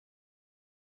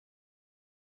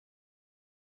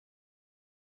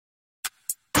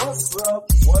What's up?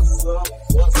 What's up?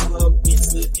 What's up?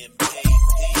 It's the MKP.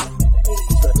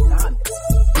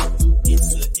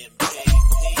 It's the MKP.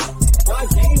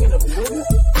 Raheem in the building.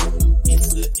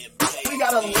 It's the MKP. We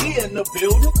got a Lee in the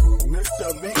building.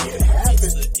 Mr. Make It Happen.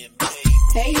 It's the MKP.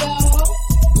 Hey y'all.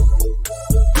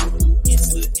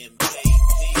 It's the MKP.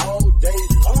 All day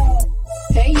long.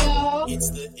 Hey y'all.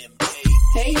 It's the MKP.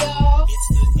 Hey y'all. It's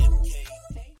the MKP.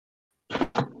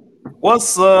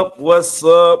 What's up? What's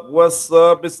up? What's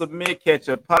up? It's the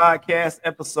Ketchup podcast,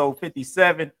 episode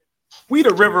 57. We the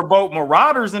Riverboat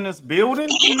Marauders in this building.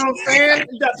 You know what I'm saying?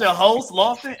 You got your host,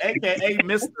 Lofton, aka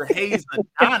Mr. Hayes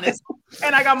Adonis.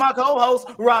 And I got my co-host,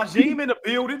 Raheem, in the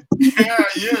building. Yeah,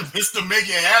 Mr. Make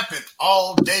It Happen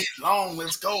all day long.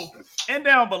 Let's go. And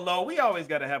down below, we always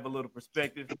got to have a little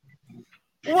perspective.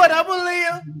 What up,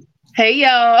 Aaliyah? Hey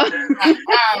y'all.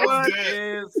 What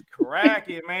is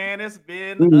cracking, man? It's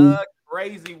been a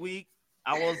crazy week.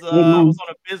 I was on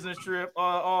a business trip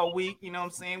all week. You know what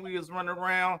I'm saying? We was running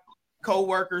around,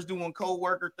 co-workers doing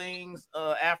co-worker things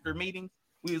after meetings.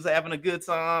 We was having a good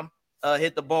time.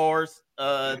 Hit the bars,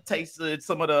 tasted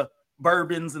some of the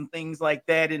bourbons and things like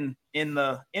that in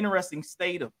the interesting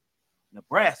state of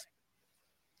Nebraska.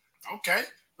 Okay.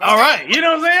 All right, you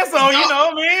know what I'm saying? So, you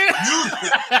know, man.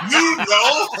 You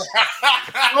know.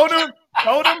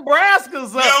 Hold them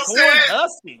Nebraska's up. You know what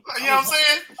Husky. You know what I'm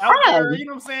saying? Out there, you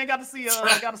know what I'm saying? Got to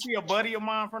see a buddy of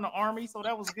mine from the Army, so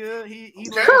that was good. He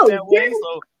left that way.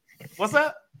 So, what's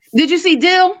up? Did you see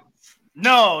Dill?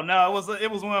 No,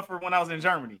 it was one for when I was in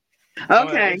Germany.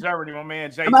 Okay. In Germany, my man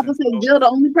Jason. I'm about to say Dill, the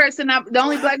only black man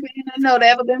I know that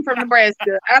ever been from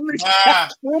Nebraska. I'm you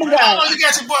got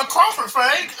your boy Crawford,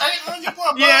 Frank.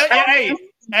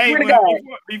 Hey,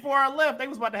 before I left, they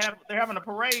was about to they're having a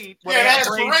parade. They had a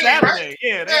parade Saturday. Right?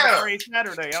 Yeah, they had a parade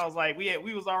Saturday. I was like,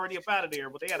 we was already up out of there,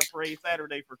 but they had a parade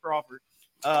Saturday for Crawford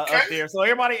up there. So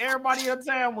everybody in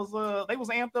town was they was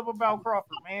amped up about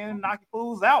Crawford, man, knocking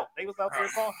fools out. They was out there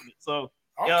talking it. So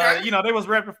you know, they was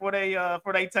repping for they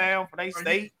town, for they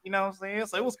state, you know what I'm saying?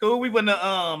 So it was cool. We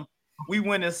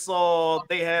went and saw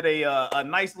they had a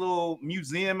nice little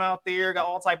museum out there, got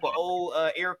all type of old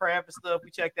aircraft and stuff.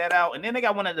 We checked that out. And then they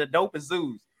got one of the dopest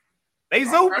zoos. They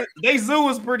zoo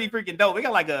is pretty freaking dope. They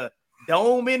got like a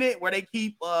dome in it where they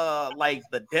keep like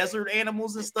the desert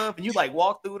animals and stuff, and you like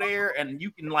walk through there and you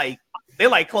can like they're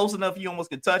like close enough you almost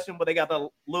can touch them, but they got the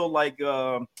little like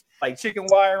chicken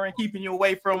wire and keeping you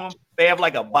away from them. They have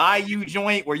like a bayou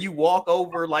joint where you walk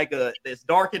over like it's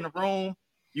dark in the room.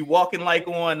 You walking like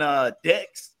on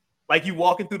decks, like you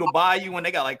walking through the bayou, and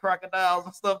they got like crocodiles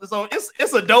and stuff. So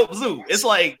it's a dope zoo. It's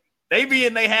like they be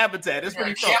in their habitat. It's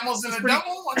pretty camels in the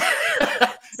double.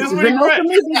 It's pretty fresh.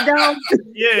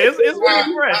 Yeah, it's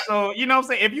pretty fresh. So you know what I'm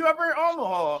saying. If you ever in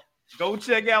Omaha, go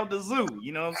check out the zoo.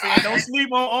 You know what I'm saying. Don't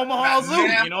sleep on Omaha Zoo.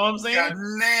 You know what I'm saying. Got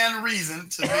nan reason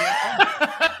to be.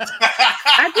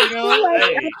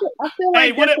 I feel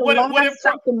like what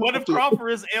if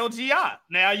Crawford is LGI?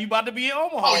 Now you about to be in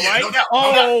Omaha, right? No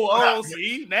doubt.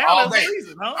 See, now that's the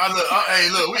reason, huh? Hey,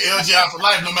 look, we LGI for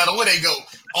life, no matter where they go.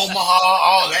 Omaha,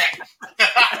 all that.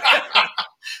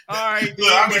 All right,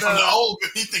 look, I mean, from the old,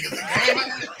 you think it's a game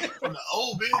from the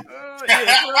old bit.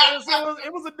 So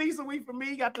it was a decent week for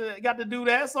me. Got to do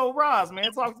that. So, Roz,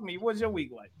 man, talk to me. What's your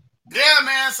week like? Yeah,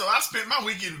 man. So I spent my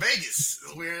week in Vegas,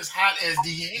 where it's hot as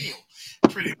the hell,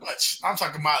 pretty much. I'm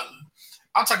talking about.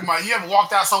 You ever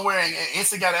walked out somewhere and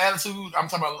instantly got an attitude? I'm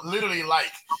talking about literally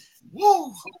like,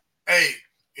 woo. Hey,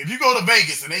 if you go to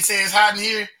Vegas and they say it's hot in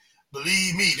here,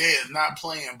 believe me, they is not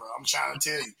playing, bro. I'm trying to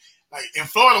tell you. Like in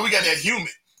Florida, we got that humid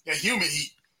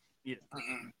heat. Yeah.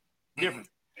 Different.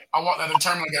 I walked out of the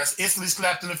terminal, got instantly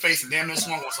slapped in the face, and damn near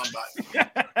swung on somebody.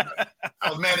 I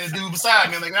was mad at the dude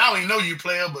beside me. Like, I don't even know you,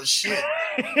 player, but shit,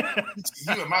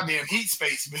 you in my damn heat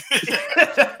space, man.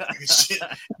 Shit,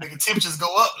 nigga, temperatures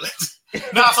go up. So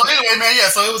anyway, man, yeah.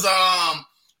 So it was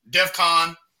DEF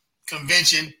CON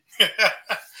convention.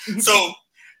 So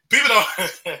people don't.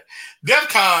 DEF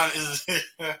CON is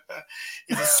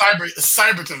a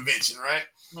cyber convention, right?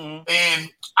 Mm-hmm. And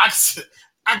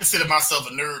I consider myself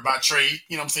a nerd by trade.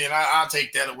 You know what I'm saying? I'll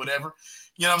take that or whatever.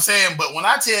 You know what I'm saying? But when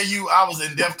I tell you I was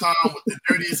in DEF CON with the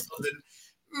dirtiest of the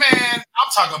man,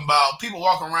 I'm talking about people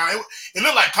walking around. It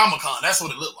looked like Comic-Con. That's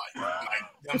what it looked like. You know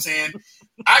what I'm saying?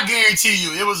 I guarantee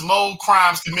you it was more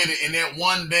crimes committed in that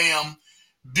one damn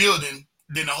building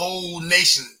than the whole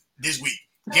nation this week.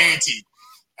 Guaranteed.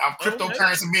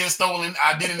 Cryptocurrency being stolen,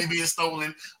 identity being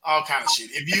stolen, all kind of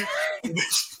shit.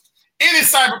 any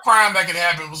cybercrime that could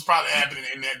happen was probably happening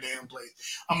in that damn place.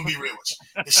 I'm gonna be real with you.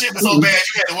 The shit was so bad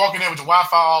you had to walk in there with the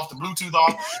Wi-Fi off, the Bluetooth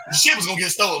off. The shit was gonna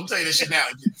get stolen. I'm telling you that shit now.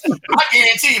 I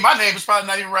guarantee you, my name is probably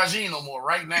not even Rajin no more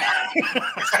right now.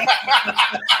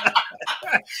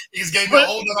 He just gave me a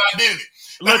whole other identity.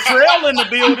 Latrell in the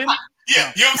building.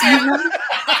 Yeah, you know what I'm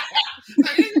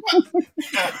saying?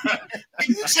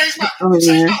 You changed my whole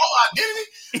identity.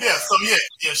 Yeah, so yeah,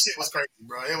 shit was crazy,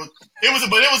 bro. It was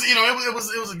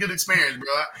a good experience,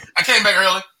 bro. I came back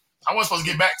early. I wasn't supposed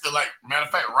to get back to matter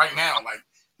of fact, right now,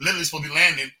 literally supposed to be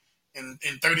landing in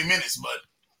 30 minutes, but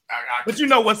but you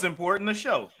know what's important? The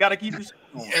show. Gotta keep the show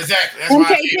going. Exactly. That's why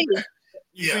I came back.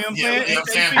 You see what I'm saying?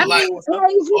 I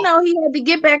mean, he had to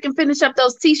get back and finish up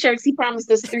those T-shirts he promised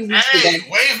us 3 weeks ago. I'm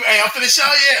finna show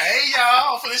you. Hey,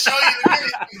 y'all, I'm finna show you in a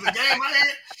minute. The game right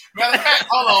here. Matter of fact,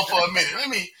 hold on for a minute. Let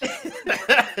me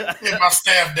get my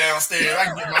staff downstairs. I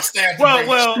can get my staff. Well,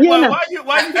 why you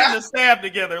getting the staff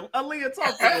together? Aaliyah,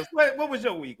 talk to us. What was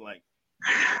your week like?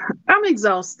 I'm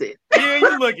exhausted. Yeah,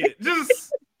 you look it.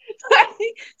 Just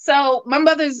so my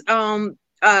mother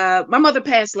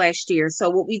passed last year. So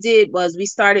what we did was we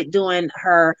started doing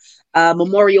her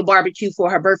memorial barbecue for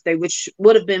her birthday, which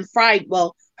would have been Friday.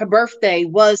 Well, her birthday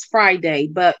was Friday,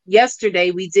 but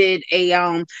yesterday we did we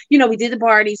did the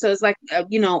party. So it's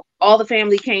all the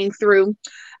family came through.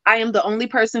 I am the only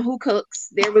person who cooks.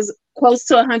 There was close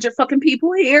to 100 fucking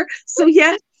people here. So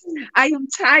yes, I am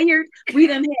tired. We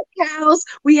done had cows,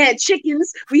 we had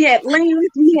chickens, we had lambs,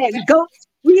 we had goats,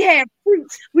 we had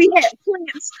fruits, we had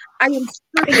plants. I am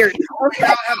tired.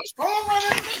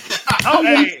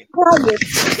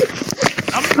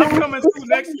 I'm coming through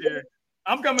next year.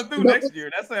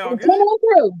 That sounds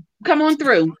good. Come on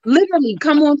through. Literally,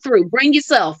 come on through. Bring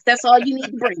yourself. That's all you need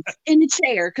to bring. In the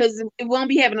chair, because it won't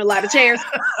be having a lot of chairs.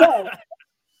 So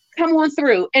come on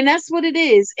through. And that's what it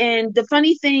is. And the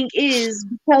funny thing is,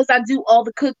 because I do all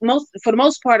the for the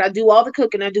most part, I do all the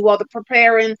cooking, I do all the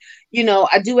preparing,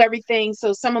 I do everything.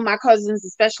 So some of my cousins,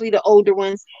 especially the older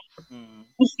ones,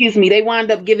 they wound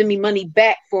up giving me money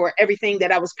back for everything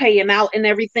that I was paying out and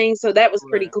everything. So that was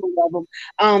pretty cool of them.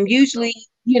 Usually,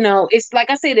 it's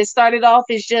like I said, it started off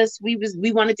as just we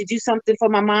wanted to do something for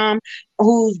my mom,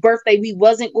 whose birthday we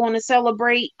wasn't going to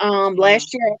celebrate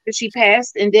last year after she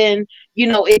passed, and then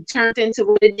it turned into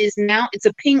what it is now. It's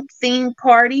a pink themed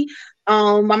party.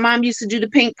 My mom used to do the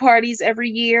pink parties every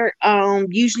year.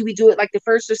 Usually we do it like the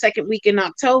first or second week in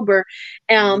October,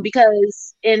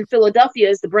 because in Philadelphia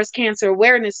is the breast cancer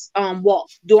awareness walk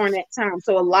during that time.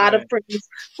 So a lot of friends,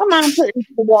 my mom put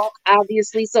into the walk,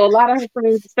 obviously. So a lot of her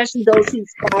friends, especially those who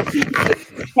survived,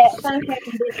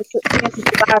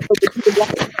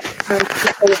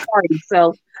 party.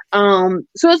 So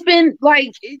it's been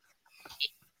like.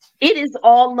 It is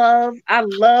all love. I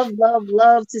love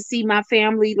to see my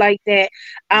family like that.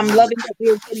 I'm loving that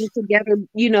we're getting together,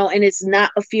 and it's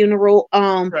not a funeral.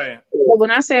 Right. But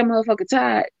when I say a motherfucker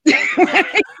tired, put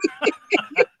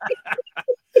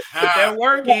that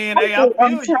work in. Hey,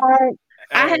 I'm tired.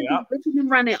 I have been drinking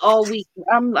and running all week.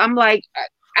 I'm like,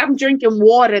 I'm drinking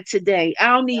water today. I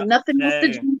don't need nothing else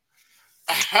to drink.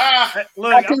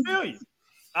 Look, I feel you.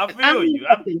 I feel you.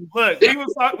 Look, we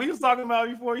was talking about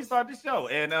it before we started the show,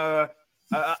 and I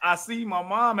see my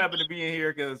mom happened to be in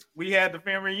here because we had the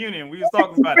family reunion. We was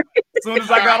talking about it. As soon as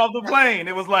I got off the plane,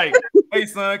 it was like, "Hey,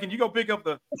 son, can you go pick up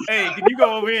the? Hey, can you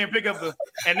go over here and pick up the?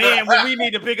 And then when we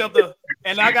need to pick up the,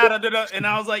 and I got to, and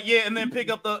I was like, yeah, and then pick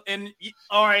up the, and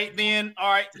all right, and then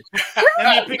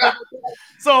pick up.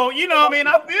 So I mean,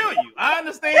 I feel you. I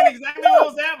understand exactly what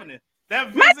was happening. My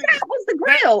side was the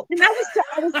grill, and I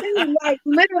was saying, like,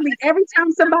 literally every time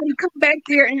somebody come back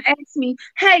there and ask me,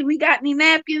 "Hey, we got any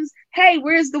napkins? Hey,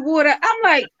 where's the water?" I'm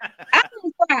like, "I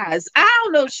want fries. I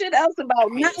don't know shit else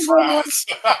about nothing going on.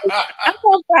 I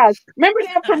want fries." Remember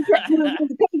that from Coming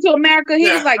to America?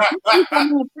 He was like, "I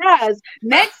want fries.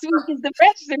 Next week is the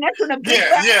register. That's when the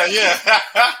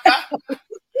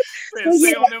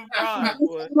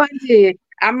big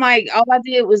I'm like, all I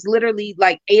did was literally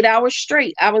like 8 hours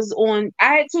straight. I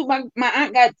had my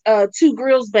aunt got 2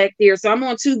 grills back there. So I'm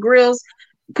on 2 grills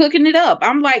cooking it up.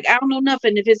 I'm like, I don't know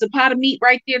nothing. If it's a pot of meat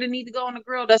right there that need to go on the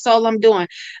grill, that's all I'm doing.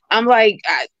 I'm like,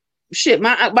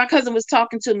 my cousin was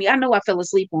talking to me. I know I fell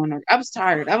asleep on her. I was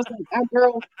tired. I was like,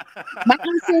 girl, my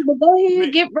aunt said, well, go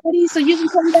ahead, get ready so you can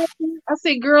come back here. I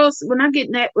said, girls, when I get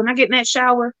in that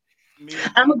shower,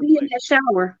 I'm gonna be in that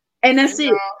shower. And that's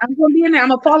it. I'm gonna be in there. I'm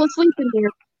gonna fall asleep in there.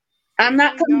 I'm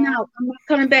not coming out. I'm not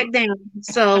coming back down.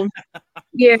 So,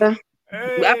 yeah.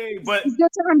 Hey, but it's good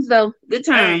times though. Good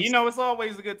times. Hey, it's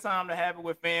always a good time to have it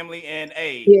with family. And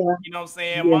you know what I'm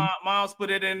saying? Yeah. Mom's put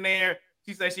it in there.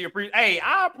 She said she appreciate. Hey,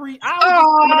 I was just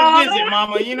coming to visit,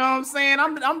 Mama. You know what I'm saying?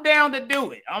 I'm down to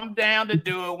do it. I'm down to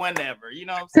do it whenever. You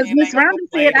know what I'm saying? Because Miss Rhonda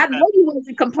said, I know you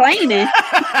wasn't complaining.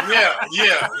 Yeah.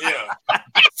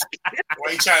 Well,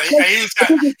 he was trying to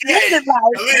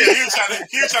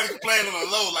complain on the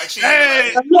low, like she.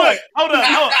 Hey, look, hold up.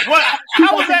 What?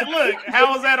 How was that? Look,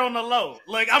 how was that on the low?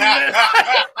 Like,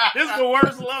 this is the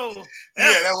worst low.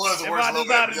 Yeah, that was the worst low. If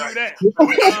I decided to do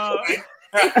that.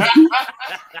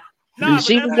 Nah, but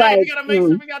she that's was like, like, we gotta make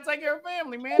sure we gotta take care of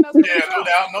family, man. That's no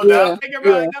doubt.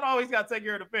 Gotta always gotta take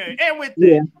care of the family. And with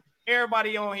that,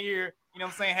 everybody on here, you know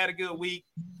what I'm saying, had a good week,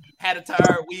 had a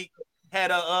tired week, had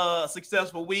a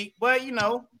successful week. But you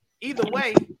know, either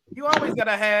way, you always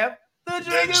gotta have the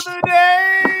drink of the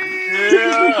day.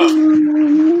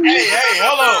 Yeah. Hey,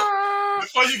 hold on.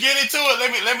 Before you get into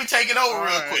it, let me take it over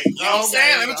real quick. You know what I'm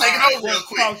saying? Let me take it over real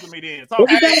quick. Talk to me then.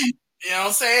 You know what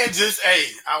I'm saying?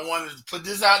 I wanted to put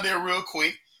this out there real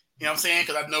quick. You know what I'm saying?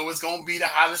 Because I know it's going to be the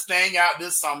hottest thing out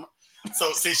this summer.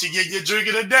 So since you get your drink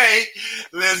of the day,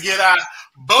 let's get our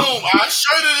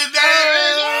shirt of the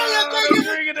day.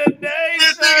 Drink of the day.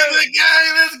 Let's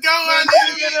go.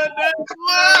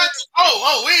 What?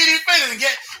 Oh, we ain't even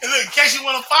finished. And look, in case you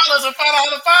want to follow us and find out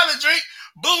how to find the drink,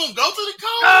 boom, go to the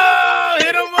code. Oh,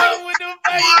 hit them up with the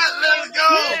face. Let's go.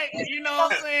 You know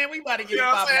what I'm saying? We about to get it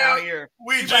popping out here.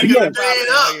 We drinking the day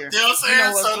up. You know what I'm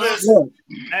saying? So listen.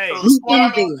 Hey,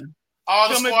 all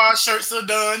the squad shirts are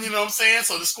done. You know what I'm saying?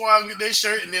 So the squad get their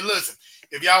shirt, and then listen.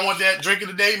 If y'all want that drink of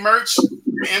the day merch,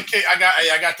 MK, I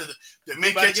got the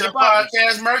Mint Ketchup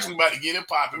podcast merch. We about to get it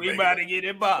popping. About to get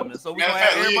it popping. So we gonna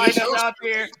have everybody that's out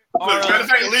there. Matter of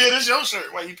fact, Leah, this your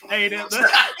shirt. Why you? Hey, I'm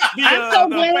so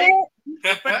glad.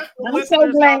 I'm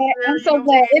so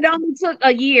glad. It only took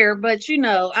a year, but you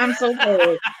know, I'm so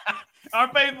glad. Our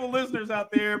faithful listeners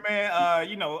out there, man.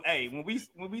 You know, hey, when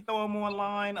we throw them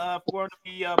online for them to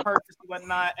be purchased and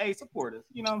whatnot, hey, support us.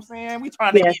 You know what I'm saying? We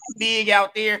trying to get big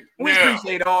out there. We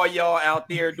appreciate all y'all out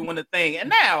there doing the thing. And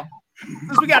now,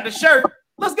 since we got the shirt,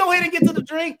 let's go ahead and get to the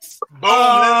drinks.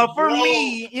 For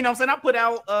me, you know what I'm saying? I put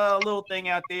out a little thing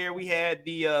out there. We had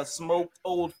the smoked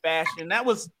old fashioned. That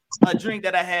was a drink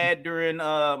that I had during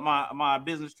my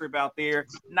business trip out there.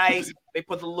 Nice. They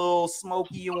put the little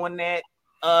smoky on that.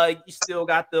 You still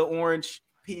got the orange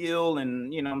peel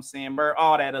and you know what I'm saying,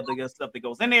 all that other good stuff that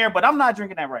goes in there, but I'm not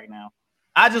drinking that right now.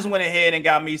 I just went ahead and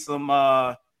got me some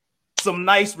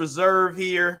nice reserve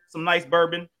here, some nice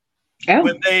bourbon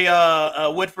with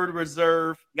a Woodford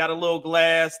Reserve. Got a little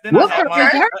glass. Then I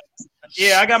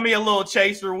got me a little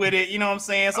chaser with it. You know what I'm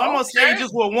saying? So I'm gonna stay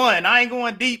just with one. I ain't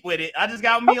going deep with it. I just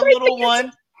got me a little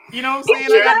one. You know what I'm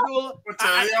saying?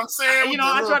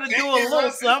 I try to do a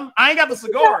little something. I ain't got the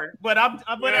cigar, but I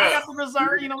got the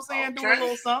reserve. You know what I'm saying? Do a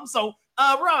little something. So,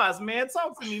 Roz, man,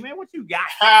 talk to me, man. What you got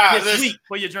this week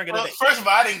for your drink of the day? First of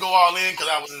all, I didn't go all in because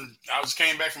I just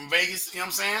came back from Vegas. You know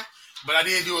what I'm saying? But I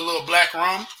did do a little black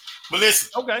rum. But listen,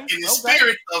 in the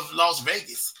spirit of Las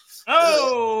Vegas.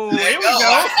 Oh, here we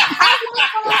go.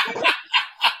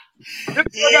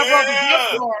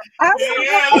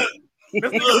 This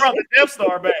nigga brought the Death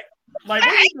Star back. Like, what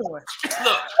are you doing?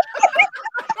 Look.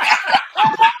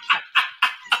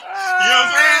 You know what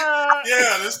I'm saying?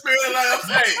 Yeah, the spirit of like I'm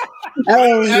saying.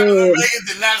 Vegas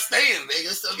did not stay in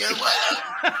Vegas, so guess what?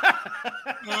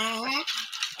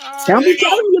 Don't be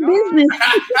telling your business.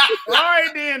 All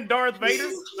right, then, Darth Vader.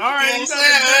 All right, you know what I'm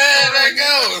saying? There it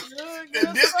goes. The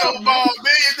disco ball,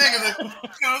 million niggas. You know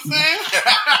what I'm saying?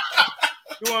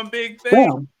 Doing big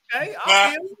things. Okay,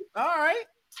 all right.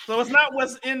 So it's not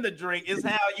what's in the drink, it's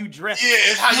how you dress. Yeah,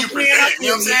 it's how you present. You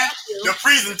know what I'm saying? The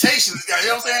presentation is got. You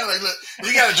know what I'm saying? Like, look,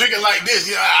 you got to drink it like this.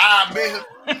 You know,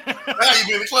 that's how you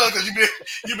be in the club because you been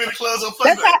in the club so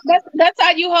fucking. That's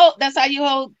how you hold. That's how you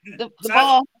hold the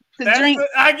ball to drink.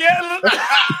 I get it.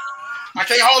 I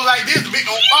can't hold it like this. The big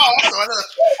gonna fall. So you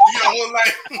gotta hold it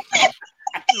like.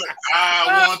 I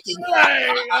want the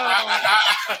knife.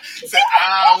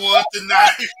 I want the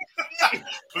knife.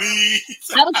 Please.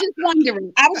 I was just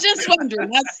wondering.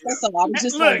 That's all. I was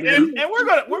just wondering. And we're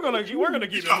gonna keep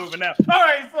it moving now. All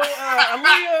right, so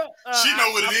Aaliyah, she know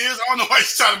what it is. I don't know why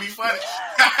she's trying to be funny.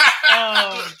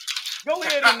 Go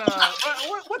ahead and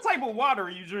what type of water are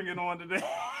you drinking on today?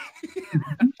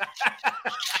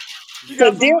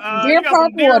 Deer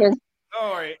Park water.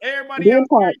 All right, everybody out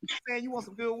there saying you want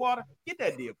some good water? Get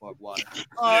that Deer Park water.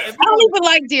 I don't even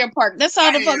like Deer Park. That's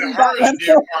all the fuck we got. What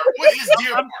is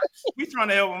Deer Park? We trying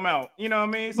to help them out. You know what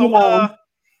I mean? So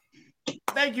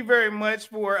thank you very much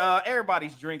for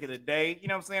everybody's drink of the day. You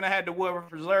know what I'm saying? I had the Woodford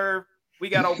Reserve. We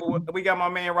got my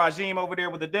man Rajim over there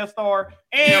with the Death Star,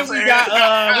 and we got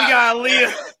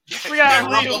Aaliyah. We got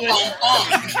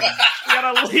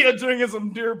got Aaliyah drinking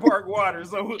some Deer Park water.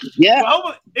 So yeah,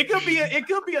 well, it could be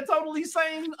a totally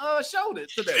sane show today.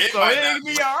 So it could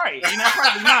be all right.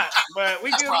 Probably not, but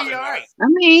we could be all right. I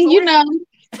mean, so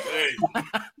Hey.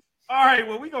 All right,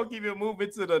 well, we're gonna keep it moving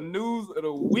to the news of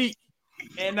the week.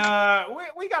 And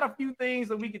we got a few things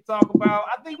that we can talk about.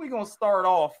 I think we're gonna start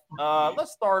off.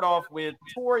 Let's start off with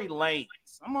Tory Lanez.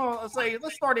 I'm gonna say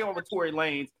let's start off with Tory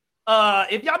Lanez.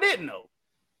 If y'all didn't know,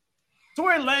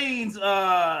 Tory Lanez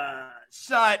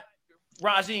shot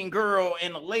Rajin girl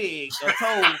in the leg,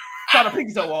 toe, shot a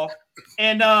pinky toe off,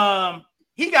 and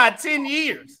he got 10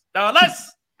 years.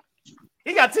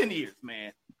 He got 10 years,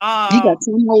 man. He got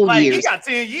 10 whole years. He got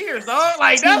 10 years, dog.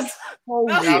 Like that's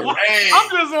I'm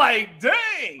just like,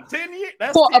 dang, 10 years.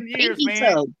 That's for 10 years,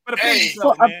 man. For a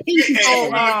pinky toe,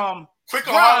 man. Quick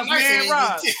on Roz, man,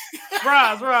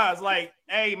 Roz, like,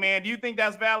 hey, man, do you think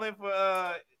that's valid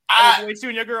for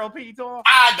shooting your girl pinky toe off?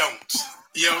 I don't.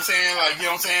 You know what I'm saying? Like, you know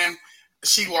what I'm saying?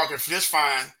 She walking just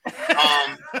fine.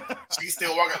 She's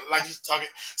still walking like she's talking.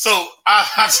 So I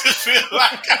just feel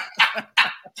like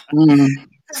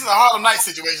this is a Harlem Nights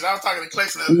situation. I was talking to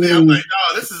Clayson the other day. I'm like,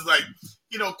 no, this is like,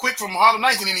 quick from Harlem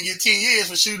Nights and then get 10 years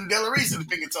for shooting Della Reese in the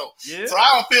pinky toe. Yeah. So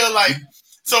I don't feel like.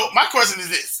 So my question is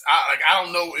this: I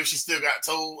don't know if she still got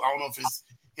toe. I don't know if it's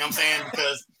what I'm saying,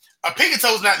 because a pinky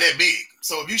toe is not that big.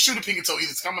 So if you shoot a pinky toe,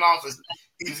 either it's coming off, either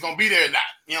it's gonna be there or not.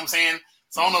 You know what I'm saying?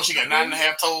 So I don't know if she got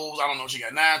 9.5 toes. I don't know if she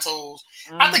got 9 toes.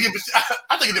 I think it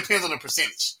depends on the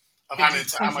percentage of how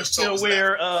much toes. Still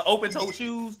wear open toe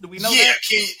shoes? Do we know that?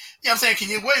 Yeah, you know what I'm saying? Can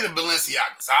you wear the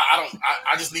Balenciagas?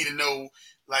 I just need to know,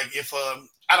 like, if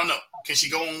I don't know. Can she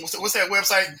go on what's that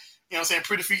website? You know what I'm saying?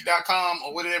 Prettyfeet.com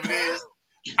or whatever it is.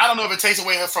 I don't know if it takes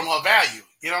away from her value.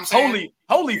 You know what I'm saying?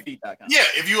 Holyfeet.com. Yeah,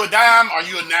 if you a dime, are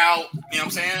you now, you know what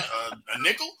I'm saying, a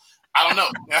nickel? I don't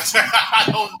know. I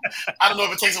don't know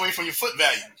if it takes away from your foot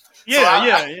value. Yeah, so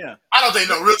I don't think,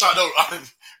 no, real talk,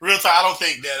 I don't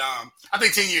think that, I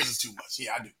think 10 years is too much.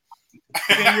 Yeah, I do.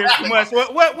 10 years too much.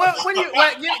 What do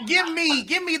you,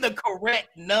 give me the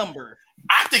correct number.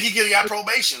 I think he could have got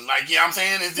probation. Like, you know what I'm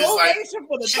saying? It's just probation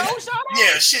for the toe shot?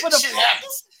 Yeah, shit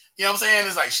happens. You know what I'm saying?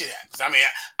 It's like shit happens. I mean,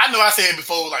 I know I said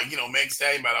before, like, Meg Thee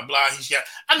Stallion, blah, blah, blah.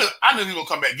 I knew he was gonna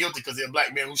come back guilty because they're a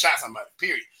black man who shot somebody,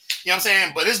 period. You know what I'm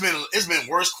saying? But it's been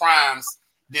worse crimes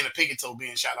than a pinky toe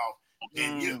being shot off.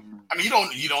 Than, I mean,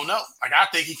 you don't know. Like, I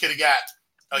think he could have got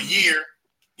a year,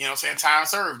 you know what I'm saying, time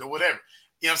served or whatever.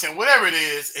 You know what I'm saying? Whatever it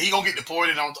is, he gonna get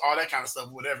deported on all that kind of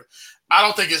stuff, whatever. I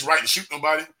don't think it's right to shoot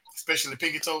nobody, especially the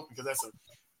pinky toe, because that's a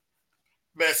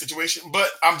bad situation.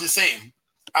 But I'm just saying,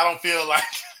 I don't feel like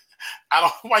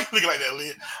why you looking like that,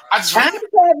 Leah? Go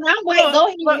ahead.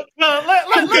 Look.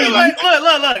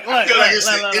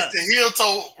 It's the heel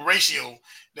toe ratio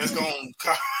that's going.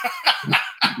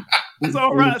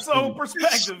 So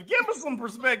perspective. Give us some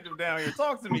perspective down here.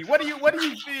 Talk to me. What do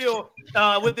you feel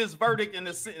with this verdict and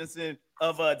the sentencing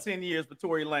of 10 years for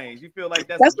Tory Lanez? You feel like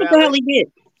that's what the hell he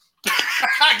did?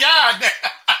 God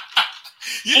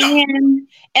damn.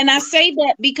 And I say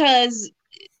that because,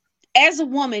 as a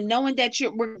woman, knowing that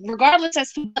you're, regardless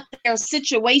as to what their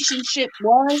situationship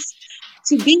was,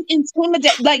 to be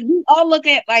intimidated, like, we all look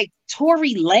at like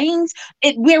Tory Lanez,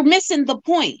 we're missing the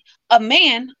point. A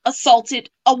man assaulted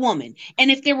a woman,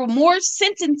 and if there were more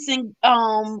sentencing,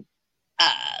 not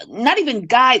even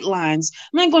guidelines,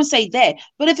 I'm not going to say that,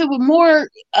 but if it were more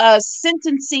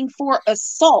sentencing for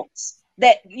assaults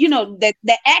that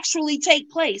that actually take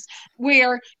place,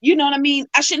 where, you know what I mean,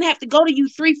 I shouldn't have to go to you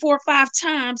 3, 4, 5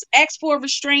 times, ask for a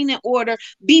restraining order,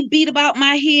 be beat about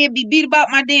my head, be beat about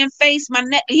my damn face, my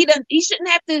neck. He shouldn't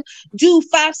have to do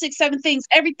 5, 6, 7 things,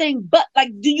 everything. But,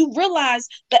 like, do you realize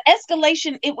the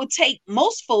escalation it would take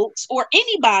most folks or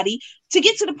anybody to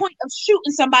get to the point of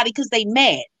shooting somebody because they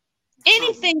mad?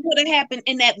 Anything could have happened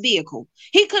in that vehicle.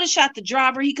 He could have shot the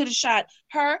driver. He could have shot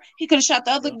her. He could have shot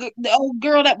the old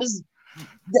girl that was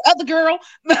the other girl.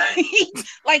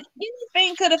 Like,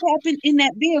 anything could have happened in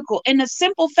that vehicle. And the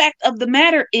simple fact of the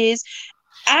matter is,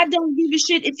 I don't give a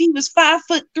shit if he was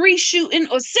 5'3" shooting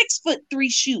or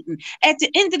 6'3" shooting. At the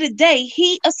end of the day,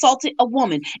 he assaulted a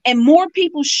woman, and more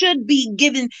people should be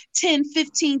given 10,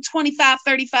 15, 25,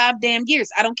 35 damn years.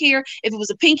 I don't care if it was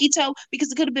a pinky toe,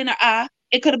 because it could have been her eye,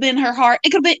 it could have been her heart, it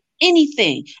could have been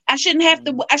anything. I shouldn't have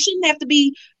to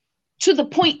be to the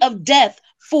point of death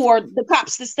for the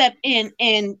cops to step in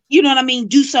and, you know what I mean,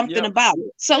 do something about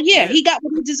it. So he got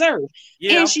what he deserved.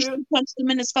 And she punched him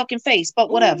in his fucking face, but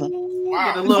whatever.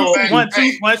 Wow. A little 1-2 punch,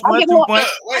 1-2 punch.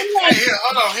 Wait,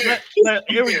 hold on,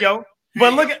 here we go.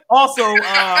 But look at also,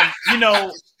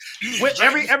 with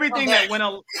everything that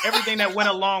went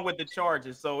along with the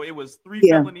charges. So it was 3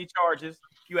 Yeah. felony charges.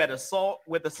 You had assault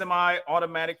with a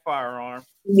semi-automatic firearm,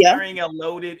 Yeah. carrying a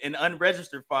loaded and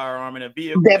unregistered firearm in a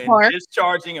vehicle, That and part.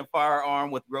 discharging a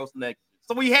firearm with gross negligence.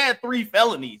 So we had 3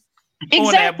 felonies on that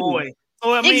Exactly. boy.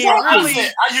 So I mean, Exactly. really,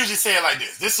 I usually say it like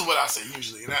this. This is what I say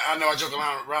usually. And I know I joke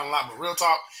around a lot, but real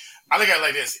talk, I look at it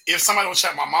like this. If somebody would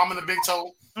shot my mom in the big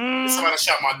toe, if somebody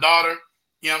shot my daughter,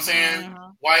 you know what I'm saying?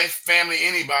 Wife, family,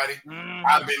 anybody, I'd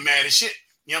have been mad as shit.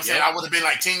 You know what I'm saying? I would have been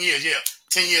like 10 years. Yeah,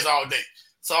 10 years all day.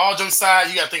 So all jokes aside,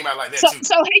 you got to think about it like that too.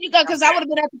 So here you go, because I would have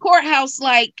been at the courthouse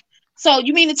like, so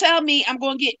you mean to tell me I'm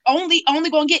going to get only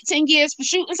going to get 10 years for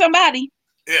shooting somebody?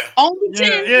 Yeah. Only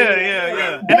 10?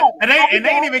 Yeah. And they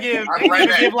didn't even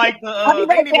give like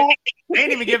the they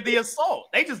didn't even give the assault.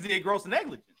 They just did gross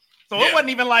negligence. So it wasn't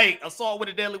even like assault with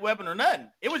a deadly weapon or nothing.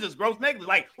 It was just gross negligence.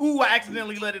 Like, ooh, I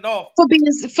accidentally let it off for being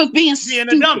a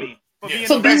dummy.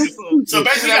 So basically,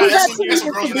 that's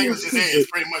what gross negligence is.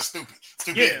 Pretty much stupid.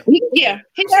 Yeah.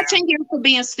 He got 10 years for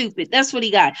being stupid. That's what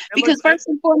he got. Because first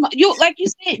and foremost, like you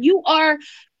said, you are,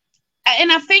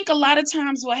 and I think a lot of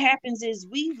times what happens is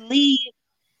we leave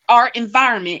our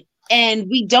environment and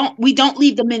we don't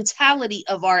leave the mentality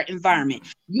of our environment.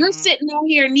 You're sitting out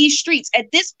here in these streets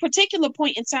at this particular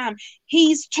point in time.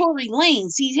 He's Tory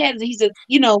Lanez.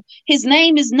 His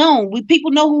name is known.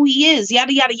 People know who he is.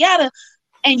 Yada yada yada.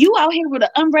 And you out here with an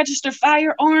unregistered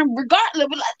firearm, regardless.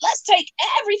 Let's take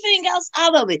everything else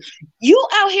out of it. You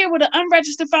out here with an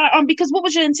unregistered firearm because what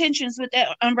was your intentions with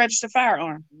that unregistered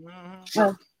firearm?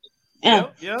 Yep. I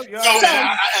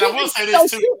want to say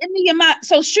this too.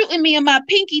 Shooting me in my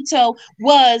pinky toe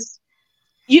was,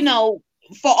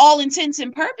 for all intents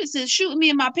and purposes, shooting me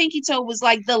in my pinky toe was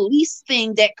like the least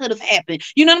thing that could have happened.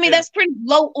 You know what I mean? That's pretty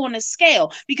low on a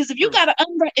scale, because if you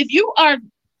if you are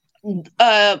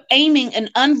aiming an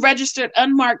unregistered,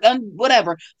 unmarked,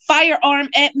 whatever firearm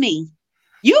at me,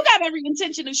 you got every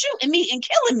intention of shooting me and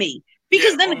killing me.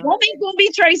 Because then the gun ain't gonna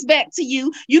be traced back to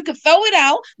you. You can throw it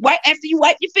out right after you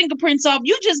wipe your fingerprints off.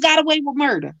 You just got away with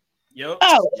murder. Yep.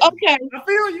 Oh, okay. I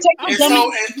feel you.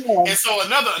 And so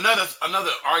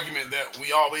another argument that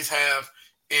we always have,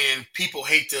 and people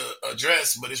hate to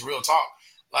address, but it's real talk.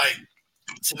 Like,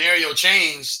 scenario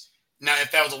changed. Now,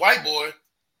 if that was a white boy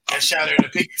that shot her in the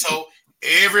pinky toe,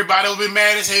 everybody would be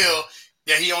mad as hell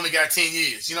that he only got 10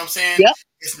 years. You know what I'm saying? Yep.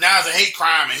 It's now it's a hate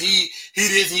crime, and he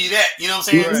this, he that. You know what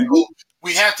I'm saying? Right. So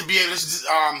we have to be able to,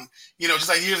 just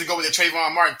like years ago with the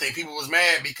Trayvon Martin thing, people was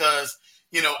mad because,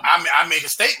 I made a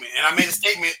statement, and I made a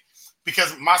statement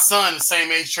because my son, the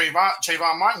same age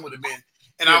Trayvon Martin would have been.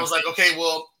 And I was like, okay,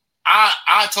 well,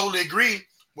 I totally agree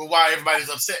with why everybody's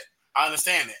upset. I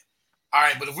understand that. All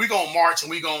right, but if we're going to march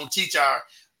and we're going to teach our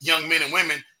young men and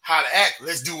women how to act,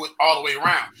 let's do it all the way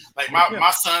around. Like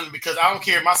my son, because I don't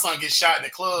care if my son gets shot in the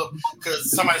club because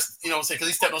somebody, because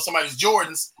he stepped on somebody's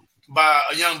Jordans by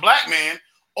a young black man,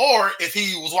 or if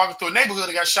he was walking through a neighborhood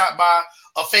and got shot by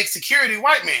a fake security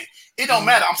white man. It don't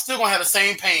matter. I'm still going to have the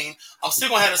same pain. I'm still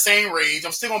going to have the same rage.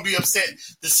 I'm still going to be upset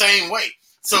the same way.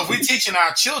 So if we're teaching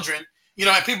our children,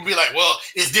 and people be like, well,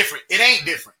 it's different. It ain't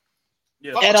different.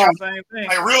 Yeah, same thing.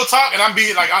 Like, real talk, and I'm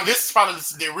being like, this is probably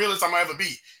the realest I'm going to ever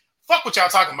be. Fuck what y'all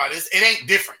talking about. It ain't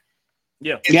different.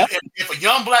 Yeah. If a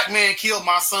young black man killed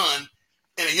my son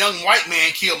and a young white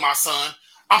man killed my son,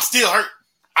 I'm still hurt.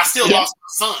 I still lost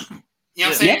my son. You know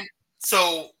what I'm saying?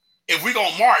 So if we're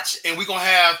going to march and we're going to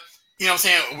have, we're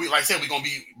going to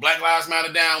be Black Lives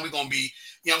Matter down. We're going to be,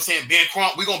 Ben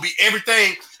Crump. We're going to be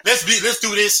everything. Let's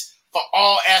do this for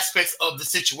all aspects of the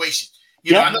situation.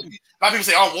 I know a lot of people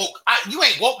say, "Oh, woke." You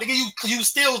ain't woke, nigga. You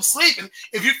still sleeping.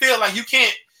 If you feel like you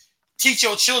can't teach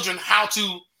your children how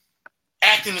to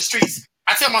act in the streets,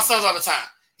 I tell my sons all the time.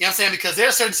 You know what I'm saying? Because there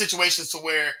are certain situations to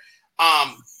where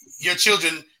your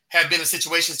children have been in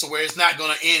situations to where it's not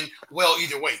going to end well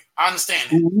either way. I understand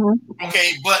that. Mm-hmm.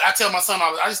 Okay, but I tell my son,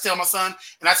 I just tell my son,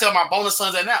 and I tell my bonus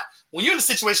sons that now, when you're in a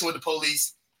situation with the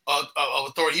police of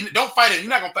authority, don't fight it. You're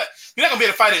not gonna fight. You're not gonna be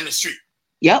able to fight it in the street.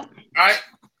 Yep. All right.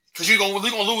 Because you're gonna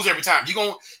lose every time. You're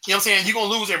gonna, you're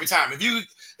gonna lose every time. If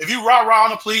you rah on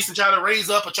the police and try to raise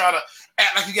up or try to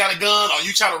act like you got a gun or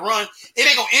you try to run, it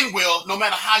ain't gonna end well. No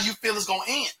matter how you feel it's gonna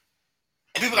end.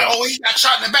 And people are like, oh, he got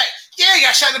shot in the back. Yeah, he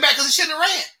got shot in the back because he shouldn't have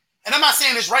ran. And I'm not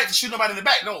saying it's right to shoot nobody in the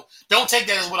back. No, don't take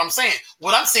that as what I'm saying.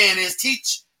 What I'm saying is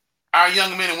teach our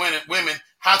young men and women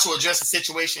how to address the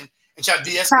situation and try to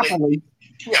de-escalate. Properly.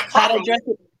 Yeah, properly.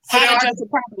 how to dress it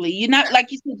properly. You're not,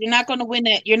 like you said, you're not going to win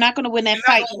that. You're not going to win that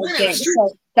fight. So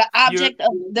the object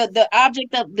of the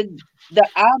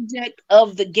object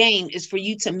of the game is for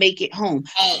you to make it home.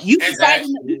 You can fight.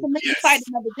 You can make it fight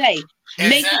another day.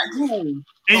 Make it home.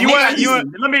 And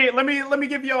let me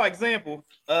give you an example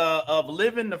of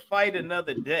living to fight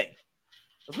another day.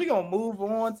 We're gonna move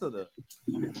on to the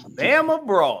Bama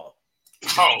Brawl.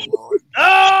 Oh Lord.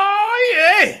 Oh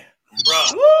yeah. Bro.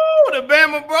 Woo, the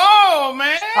Bama Brawl,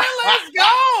 man. Let's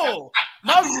go.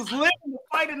 Moses was living to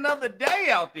fight another day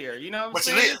out there. You know what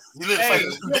I'm saying? You live to fight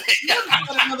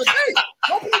another day.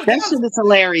 That shit is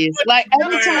hilarious. Like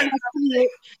every time I see it,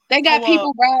 they got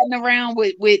people riding around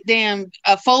with damn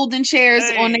folding chairs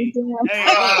on their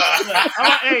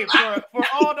damn. For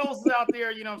all those out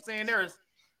there, you know what I'm saying? There's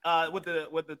with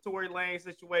the Tory Lane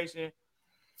situation,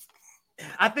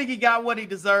 I think he got what he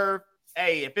deserved.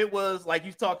 Hey, if it was like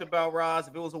you talked about, Roz,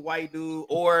 if it was a white dude,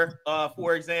 or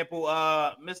for example,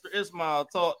 Mr. Ismail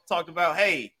talked about,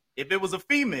 hey, if it was a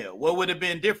female, what would have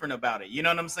been different about it? You know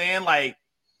what I'm saying? Like,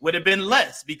 would have been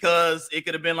less, because it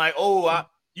could have been like,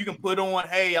 you can put on,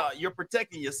 hey, you're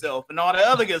protecting yourself and all that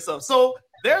other good stuff. So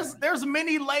there's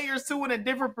many layers to it and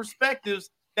different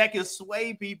perspectives that can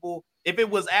sway people. If it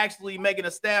was actually Megan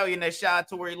Thee Stallion that shot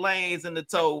Tory Lanez in the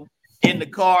toe in the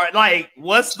car, like,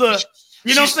 what's the,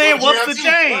 you know what I'm saying? What's the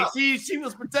change? She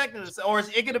was protecting us, or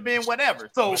it could have been whatever.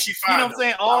 So, you know what I'm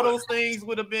saying? All those things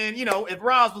would have been, you know, if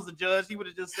Roz was a judge, he would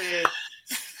have just said,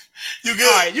 you good.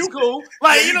 All right, you cool.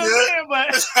 Like, you know what I'm saying?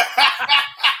 But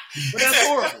that's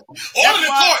horrible. Order the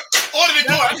court.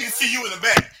 I need to see you in the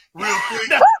back real quick.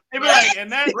 They be like,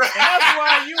 and that's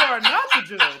why you are not the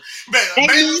judge.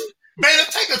 Beta,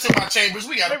 take her to my chambers.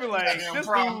 We got to be like, this dude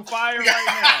fire right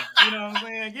now. You know what I'm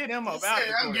saying? Get him up out of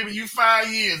I'm giving you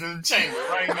 5 years in the chamber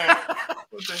right now.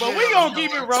 But we gonna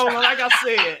keep it rolling. Like I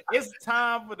said, it's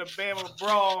time for the Bama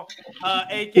Brawl,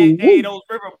 aka those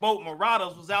Riverboat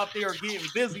Marauders was out there getting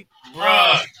busy.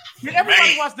 Did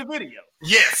everybody watch the video?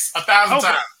 Yes, 1,000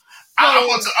 times.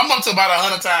 I'm up to about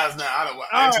 100 times now. I don't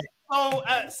watch. All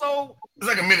right. So it's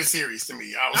like a mini series to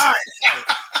me.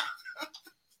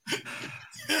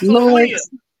 Lord,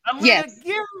 yes.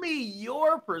 Give me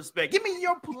your perspective. Give me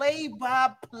your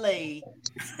play-by-play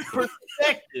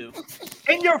perspective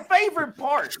and your favorite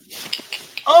part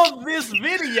of this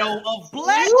video of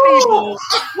black people.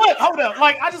 What? Hold up.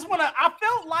 Like, I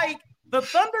felt like the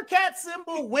Thundercat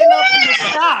symbol went up in the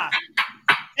sky,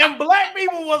 and black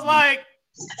people was like,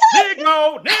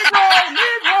 Negro,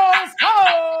 Negroes,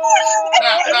 ho!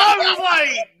 And I was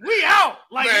like, we out.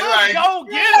 Like, let's go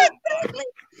get it.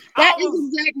 That's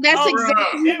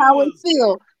exactly how it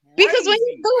feels. Because when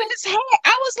he threw his hat,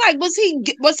 I was like, was he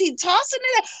tossing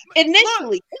it?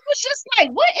 Initially, it was just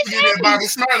like, what is happening? And I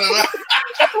was like,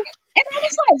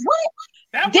 what?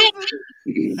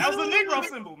 That was the Negro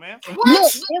symbol, man. Look,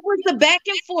 it was the back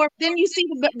and forth. Then you see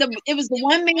it was the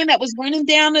one man that was running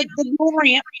down the little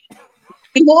ramp,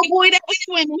 the little boy that was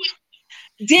swimming.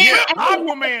 Then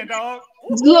Aquaman, dog.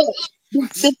 Look,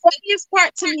 the funniest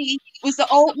part to me was the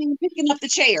old man picking up the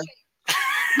chair.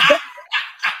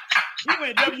 You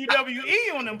went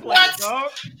WWE on them players,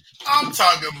 dog. I'm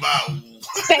talking about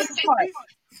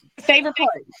favorite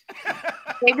part.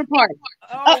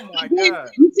 Oh my god!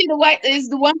 You see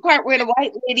the one part where the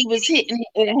white lady was hit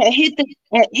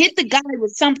the guy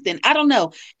with something. I don't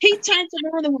know. He turned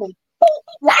around and went,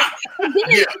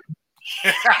 yeah.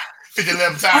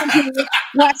 50-11 times.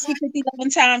 Watched it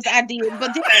 50-11 times. I did,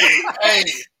 but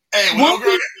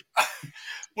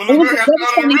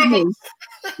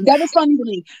that was funny to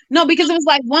me. No, because it was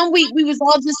like 1 week we was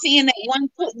all just seeing that one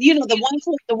clip,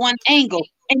 the one angle,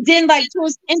 and then like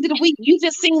towards the end of the week, you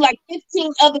just seen like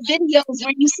 15 other videos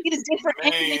where you see the different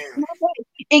angles.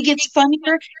 It gets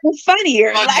funnier and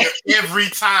funnier, like every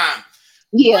time.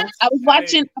 Yeah, I was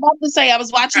watching. I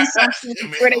was watching something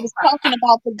where they was talking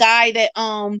about the guy that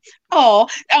they was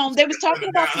talking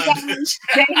about the guy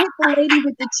that hit the lady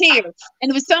with the chair,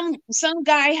 and there was some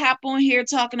guy hop on here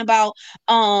talking about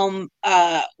what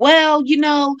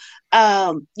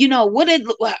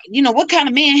kind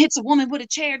of man hits a woman with a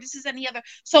chair? This is any other.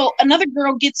 So another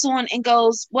girl gets on and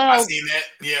goes, well, I seen that.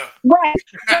 Yeah, right.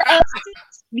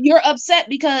 You're upset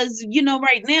because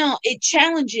right now it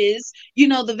challenges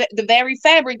the very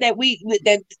fabric that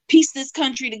that piece this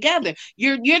country together.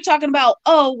 You're talking about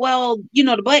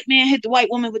the black man hit the white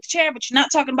woman with the chair, but you're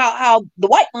not talking about how the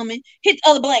white woman hit the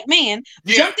other black man,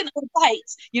 jumped in other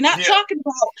fights. You're not talking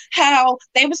about how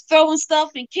they was throwing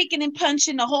stuff and kicking and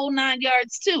punching the whole 9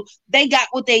 yards too. They got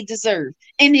what they deserved,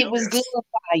 and it was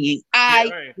glorifying.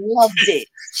 I loved it.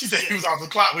 She said he was off the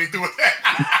clock when he threw it.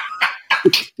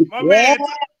 My man,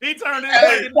 he turned his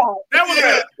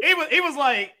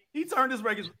he turned his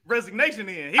resignation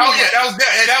in. That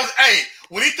was hey,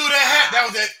 when he threw that hat,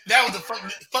 that was the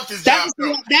fuck this job.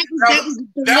 That was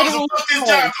the fuck this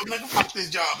job. Nigga, fuck this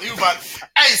job. He was like,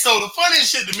 hey, so the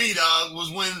funniest shit to me, dog, was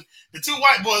when the two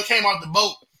white boys came off the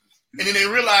boat and then they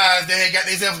realized they had got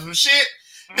themselves some shit.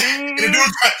 And the dude,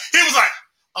 he was like,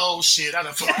 oh shit, I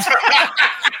done fucked up.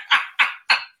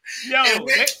 Yo,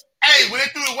 when they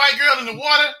threw the white girl in the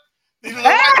water,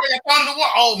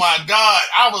 oh my God.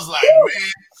 I was like,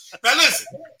 man. Now listen,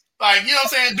 like, you know what I'm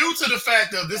saying? Due to the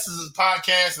fact that this is a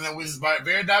podcast and that we're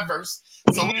very diverse,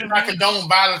 so we do not condone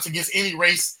violence against any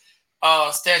race,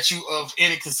 statute of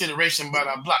any consideration, blah,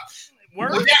 blah, blah.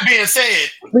 With that being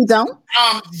said, we don't?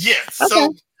 Yes. Okay.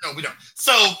 So, no, we don't.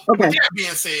 So, with that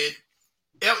being said,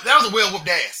 that was a well-whooped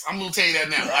ass. I'm going to tell you that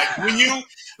now. Like, when you,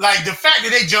 like, the fact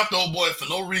that they jumped old boy for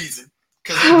no reason.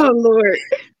 Lord.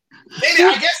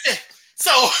 I guess that.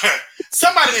 So,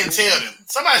 somebody didn't tell them.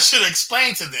 Somebody should have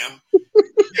explained to them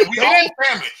that we all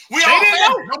family. We all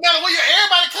family. No matter where you're,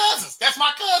 everybody cousins. That's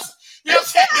my cousin. You know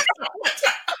what I'm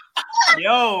saying?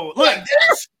 Yo, look.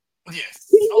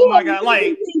 Yes. Oh my God.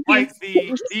 Like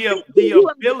the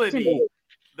ability.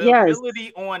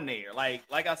 Ability on there. Like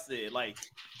I said, like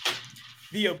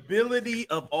the ability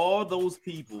of all those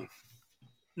people,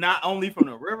 not only from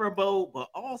the riverboat, but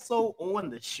also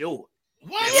on the shore.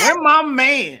 What? And my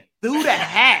man threw the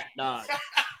hat, dog.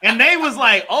 And they was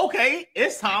like, okay,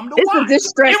 it's time to watch.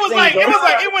 It was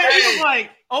like,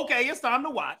 okay, it's time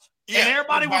to watch. Yeah, and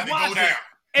everybody was watching.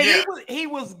 And he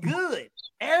was good.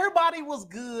 Everybody was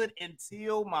good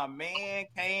until my man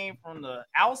came from the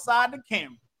outside the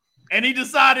camera. And he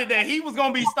decided that he was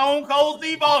gonna be Stone Cold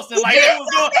Steve Austin. Like, he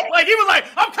was like,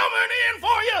 I'm coming in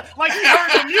for you. Like, he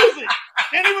heard the music.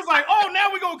 And he was like, oh,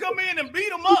 now we're gonna come in and beat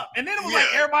him up. And then it was like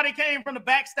everybody came from the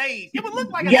backstage. It would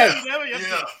look like a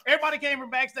WWE. Everybody came from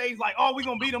backstage, like, oh, we're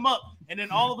gonna beat him up. And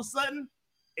then all of a sudden,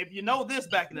 if you know this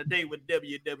back in the day with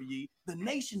WWE, the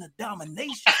Nation of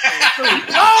Domination came through.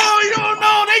 Oh, you don't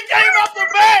know, they came up the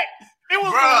back. It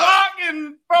was The Rock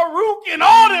and Farouk and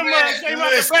all them came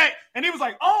out the back. And he was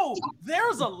like, oh,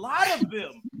 there's a lot of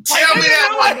them. Tell me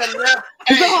that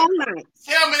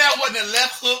wasn't the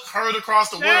left hook heard across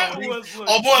the world. Boy,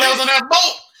 that was on that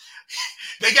boat.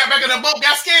 They got back on the boat,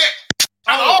 got scared.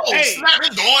 Snap,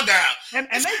 it's going down. And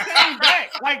they came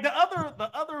back. Like the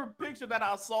other picture that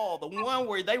I saw, the one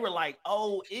where they were like,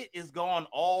 oh, it is gone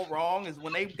all wrong, is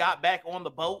when they got back on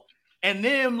the boat. And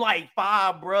then like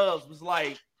 5 bros was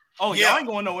like, oh, y'all ain't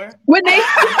going nowhere. When they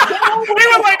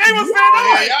was like, they was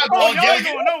saying, y'all ain't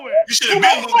going nowhere. You should have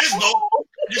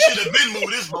been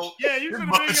moved this boat. Yeah, you should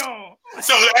have been gone.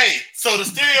 So, so the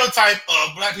stereotype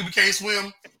of black people can't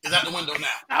swim is out the window now.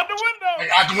 Out the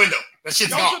window. Out the window. That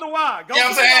shit's gone. Go to the Y. You know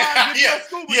what I'm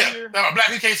saying? Black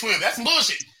people can't swim. That's some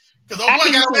bullshit. Because old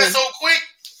boy got away so quick.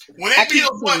 When they beat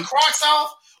this boy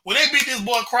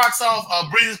Crocs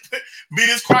off, beat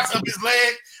his Crocs up his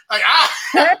leg, like,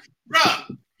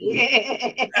 bruh.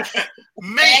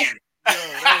 Man.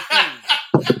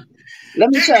 Let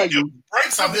me tell you.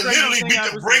 Literally beat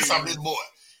the brakes off this boy.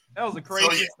 That was the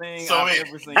craziest thing I've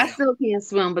ever seen. I still can't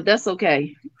swim, but that's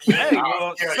okay. Hey,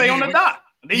 stay on the dock.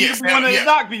 Then you can be one of the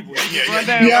dock people. Run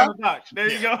down on the dock. There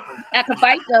you go. I can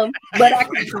fight them, but I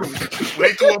can't swim. When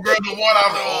they threw a girl in the water, I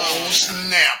was like, oh,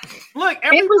 snap. Look,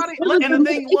 everybody, and the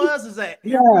thing is that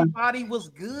everybody was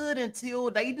good until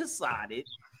they decided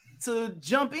to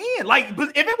jump in. Like, but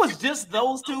if it was just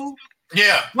those two,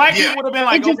 it would have been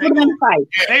like, okay, would have been a fight.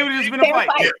 They would have just been a fight.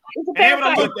 They would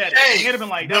have looked at it. It would have been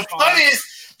like,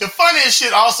 the funniest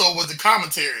shit also was the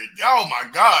commentary. Oh my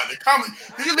God, did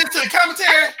you listen to the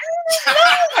commentary?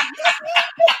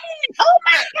 Oh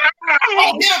my God!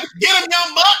 Oh, get him,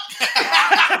 young buck.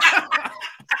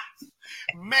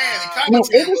 Man,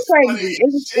 it was crazy.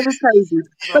 It was crazy.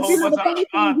 But you know, the funny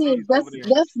thing is,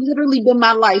 that's literally been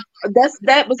my life.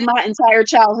 That was my entire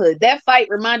childhood. That fight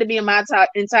reminded me of my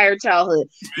entire childhood.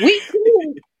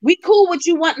 We cool with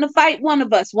you wanting to fight one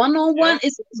of us. 1-on-1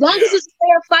 is, as long as it's a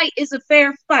fair fight, it's a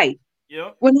fair fight.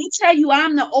 Yep. When I tell you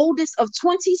I'm the oldest of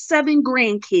 27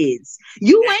 grandkids,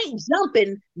 you ain't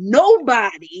jumping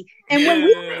nobody. And when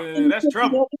we that's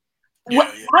trouble.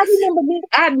 I remember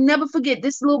I'd never forget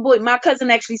this little boy. My cousin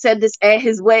actually said this at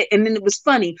his wedding, and then it was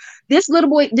funny. This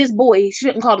boy,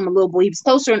 shouldn't call him a little boy. He was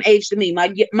closer in age to me.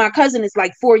 My cousin is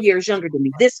like 4 years younger than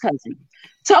me. This cousin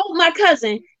told my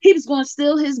cousin he was going to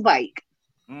steal his bike.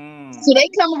 So they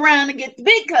come around to get the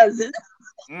big cousin.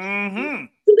 So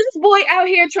this boy out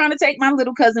here trying to take my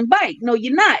little cousin bike. No,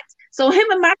 you're not. So him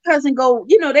and my cousin go,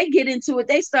 they get into it.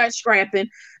 They start scrapping.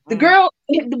 The girl,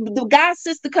 the guy's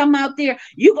sister come out there.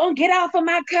 You gonna get out for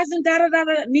my cousin? Da da da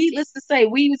da. Needless to say,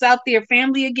 we was out there,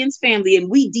 family against family, and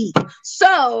we deep.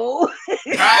 So,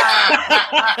 ain't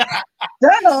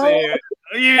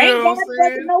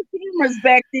no cameras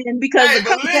back then because the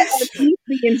couple used to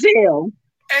be in jail.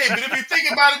 Hey, but if you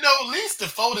think about it, though, at least the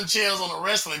folding chairs on the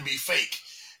wrestling be fake.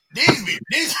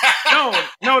 These.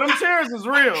 No, them chairs is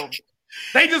real.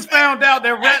 They just found out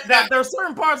that there are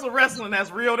certain parts of wrestling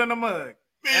that's real than the mug.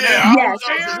 Yeah,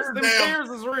 them chairs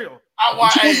is real.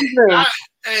 Look,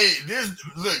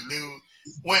 dude.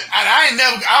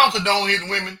 I don't condone hitting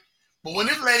women, but when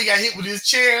this lady got hit with this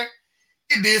chair,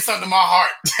 it did something to my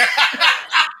heart.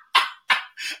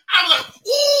 I was like,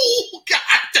 "Ooh, God!"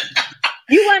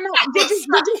 You want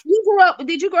to?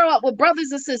 Did you grow up with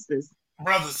brothers or sisters?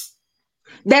 Brothers.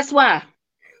 That's why.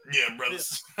 Yeah,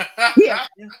 brothers. Yeah.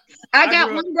 I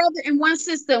got one brother and one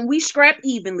sister, and we scrap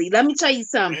evenly. Let me tell you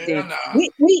something.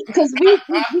 Because we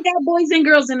got boys and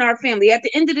girls in our family. At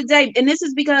the end of the day, and this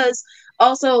is because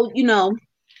also,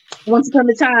 once upon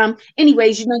a time,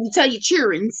 anyways, you tell your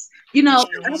childrens, I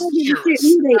don't give a shit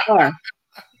who they are.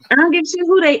 I don't give a shit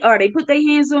who they are. They put their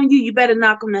hands on you, you better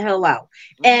knock them the hell out.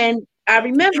 And I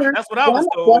remember that's what I was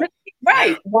told.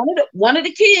 One of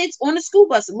the kids on the school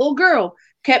bus, a little girl,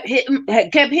 kept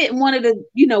hitting one of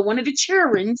the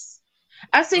children's.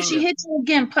 I said, she hit you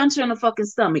again, punch her in the fucking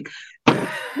stomach. Needless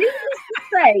to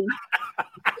say,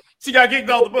 she got kicked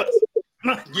off the bus.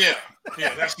 Yeah.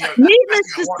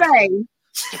 Needless to say,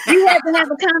 you had to have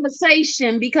a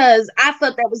conversation because I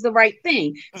thought that was the right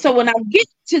thing. So when I get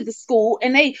to the school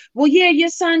and your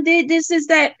son did this, is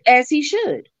that, as he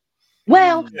should.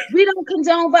 Well, we don't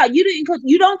condone violence.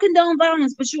 You don't condone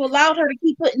violence, but you allowed her to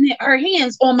keep putting her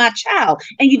hands on my child,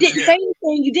 and you didn't say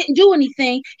anything. You didn't do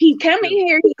anything. He came in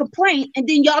here, he complained, and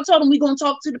then y'all told him we're gonna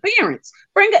talk to the parents.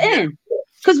 Bring her in,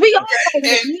 because we all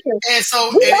and so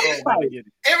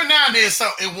every now and then,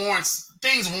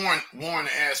 things warrant an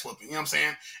ass whooping. You know what I'm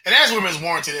saying? And ass whooping is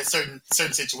warranted at certain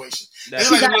situations.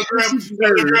 It's like a little girl.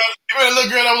 Remember the little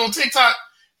girl that was on TikTok?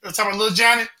 They were talking about little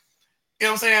Johnny. You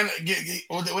know what I'm saying?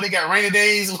 When they got rainy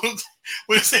days,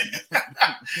 what it said?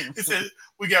 It said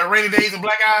we got rainy days and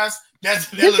black eyes.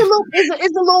 It's a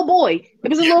little boy. It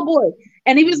was a little boy,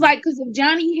 and he was like, "Because if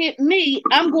Johnny hit me,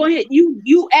 I'm going to hit you."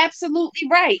 You absolutely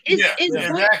right. Exactly.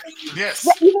 Yes.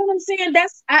 You know what I'm saying?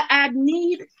 I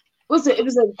need. It was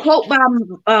a quote by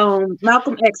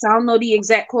Malcolm X. I don't know the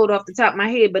exact quote off the top of my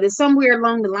head, but it's somewhere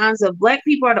along the lines of Black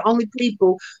people are the only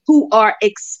people who are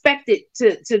expected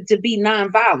to be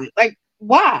nonviolent. Like,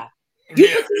 why?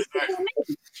 Because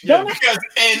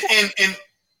and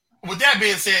with that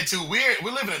being said too, we're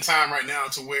living in a time right now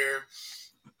to where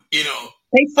they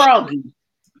froggy.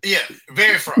 Yeah,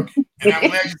 very froggy. And I'm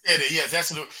glad you said it. Yes,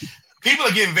 that's people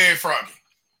are getting very froggy.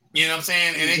 You know what I'm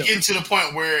saying? And they're getting to the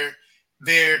point where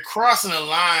they're crossing a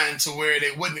line to where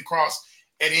they wouldn't cross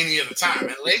at any other time.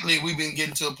 And lately, we've been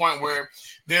getting to a point where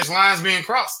there's lines being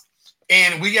crossed,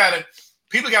 and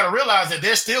people got to realize that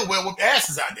there's still well-whooped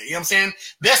asses out there. You know what I'm saying?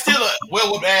 There's still a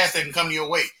well-whooped ass that can come your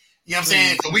way. You know what I'm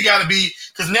saying? So we got to be,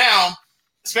 because now,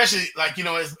 especially like,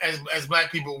 as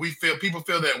Black people, people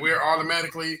feel that we're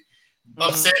automatically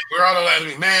upset. We're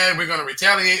automatically mad. We're going to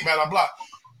retaliate, blah, blah, blah.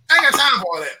 I ain't got time for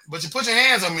all that. But you put your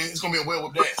hands on me, it's going to be a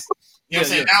well-whooped ass. You know what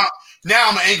I'm saying? Now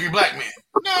I'm an angry Black man.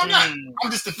 No, I'm not.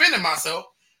 I'm just defending myself,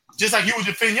 just like you would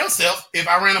defend yourself if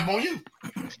I ran up on you.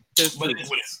 But it is what it is.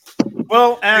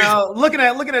 Well, looking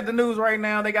at the news right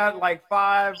now, they got like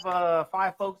five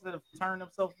folks that have turned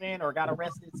themselves in or got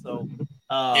arrested. So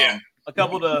a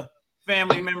couple of the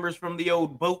family members from the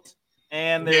old boat,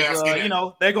 and there's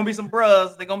they're gonna be some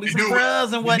bros. They're gonna be some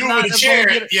bros and whatnot. The chair,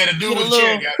 the dude with the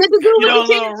chair. Did the dude with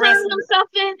the chair turn himself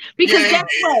in? Because guess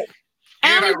what?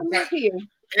 I don't live here.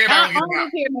 I don't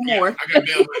live here no more. I got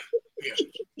bail.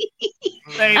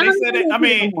 They said it. I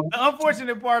mean, the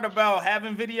unfortunate part about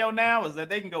having video now is that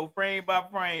they can go frame by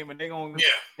frame, and they're gonna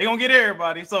get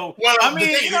everybody. So,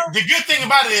 the good thing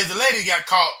about it is the lady got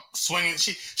caught swinging.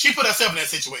 She put herself in that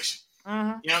situation. You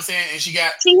know what I'm saying? And she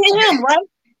hit him, right?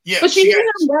 Yeah, but she hit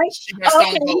him, right? She got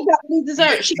stone cold. He got what he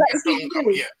deserved. She got stone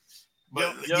cold. Yeah,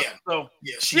 but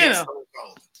she got stone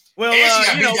cold. Well, and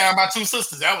she got beat down by two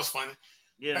sisters. That was funny.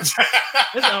 Yeah, it's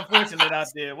unfortunate out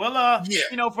there. Well,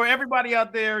 for everybody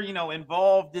out there,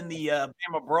 involved in the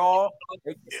Bama Brawl,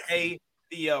 aka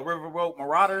the Riverboat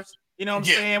Marauders, you know what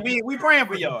I'm saying? We praying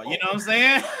for y'all. You know what I'm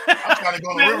saying? I'm trying to go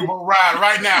on a Riverboat ride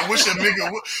right now. I'm going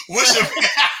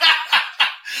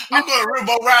to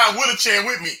Riverboat ride with a chair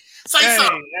with me. Say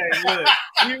something.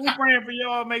 We praying for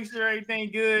y'all. Make sure everything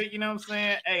good. You know what I'm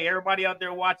saying? Hey, everybody out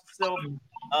there, watch yourself.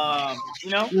 Hey,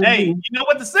 you know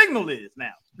what the signal is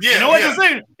now. Yeah, you know what the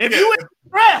signal. If you in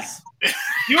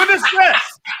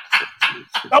distress,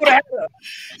 throw the hat up.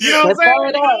 You know what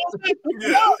I'm saying?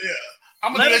 Yeah.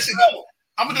 I'm gonna do that shit.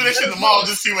 I'm gonna do that shit in the mall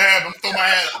just to see what happens. Throw my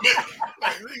hat up.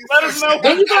 Let us know.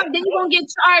 Then you're gonna get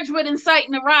charged with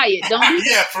inciting a riot. Don't do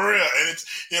Yeah, for real. And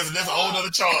that's a whole other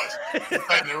charge.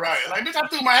 Inciting a riot. Like, bitch, I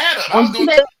threw my hat up. I was doing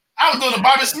the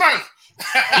Bobby Smyrna.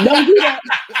 Don't do that.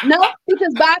 No,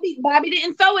 because Bobby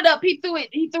didn't throw it up. He threw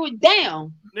it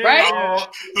down. Right?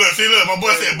 Look, my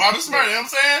boy said Bobby Smyrna, you know what I'm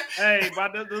saying? Hey,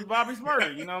 the Bobby Smyrna,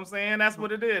 you know what I'm saying? That's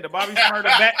what it is. The Bobby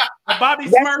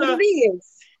Smyrna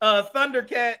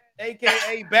Thundercat,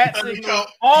 aka Bat Signal,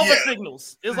 all the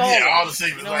signals. It's all the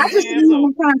signals. You know I just seen him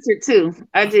in concert too.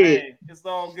 I did. Hey, it's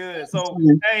all good. So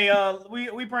hey,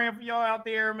 we praying for y'all out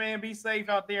there, man. Be safe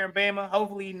out there in Bama.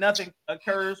 Hopefully nothing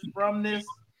occurs from this.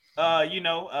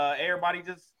 Everybody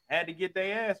just had to get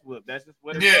their ass whooped. That's just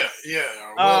what it is.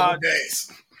 Yeah.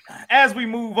 As we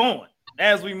move on,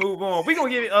 we're gonna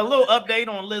give a little update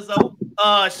on Lizzo.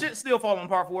 Shit's still falling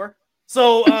apart for her.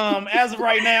 So as of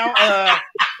right now,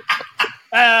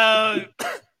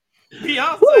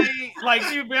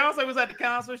 Beyonce was at the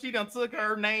concert. She done took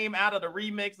her name out of the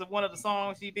remix of one of the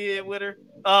songs she did with her.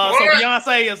 So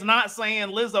Beyonce is not saying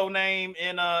Lizzo name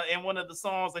in one of the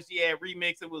songs that she had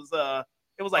remixed. It was like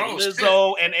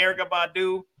Lizzo and Erykah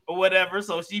Badu or whatever.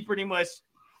 So she pretty much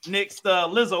nixed the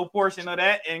Lizzo portion of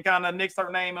that and kind of nixed her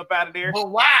name up out of there. But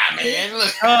why, man?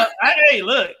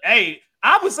 Look.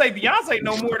 I would say Beyonce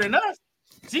no more than us.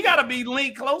 She got to be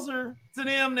linked closer to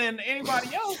them than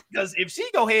anybody else. Because if she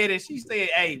go ahead and she said,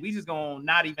 "Hey, we just gonna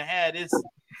not even have this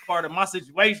part of my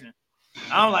situation,"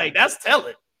 I'm like, that's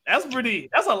telling. That's a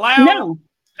loud. No.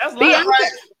 That's loud.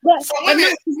 It's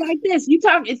like this.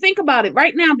 Think about it.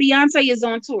 Right now, Beyonce is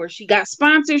on tour. She got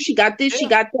sponsors. She got this. She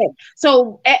got that.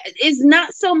 So it's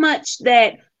not so much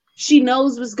that she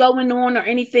knows what's going on or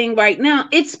anything right now.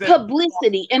 It's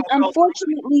publicity, and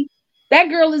unfortunately, that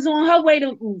girl is on her way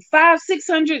to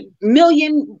 500-600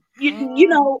 million. You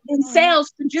know, in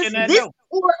sales for just this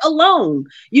tour alone.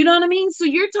 You know what I mean? So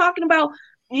you're talking about.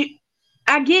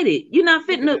 I get it. You're not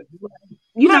fitting to.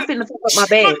 You're not fitting to fuck up my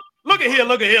bag. Look at here.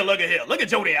 Look at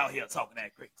Jody out here talking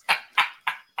that crazy.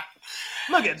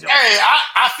 Look at Jody. Hey,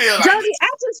 I feel like Jody, I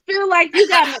just feel like you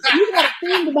got to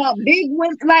think about big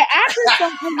women. Like, I just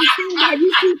don't understand why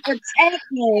you keep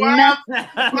attacking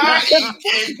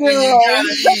girls.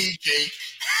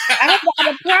 I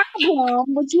got a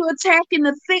problem with you attacking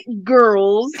the thick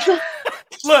girls.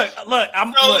 Look.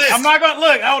 I'm not gonna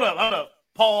look. Hold up.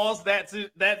 Pause. That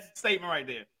statement right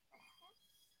there.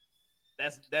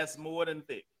 That's more than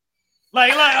thick.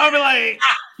 Like I'll be like,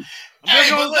 I'm just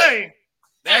gonna say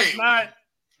that's not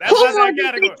that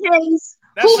category.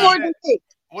 Who more than thick?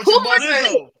 What you want to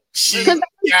say? She got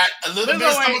a little bit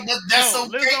of stomach, but that's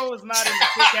okay. Lizzo is not in the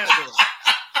thick category.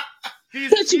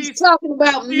 She's talking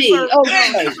about me. She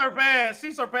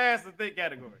surpassed the thick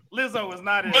category. Lizzo is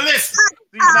not in. But listen,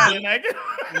 she's not in that.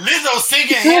 Lizzo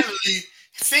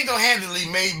single-handedly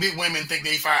made big women think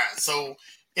they fine. So you know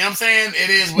what I'm saying? It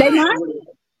is what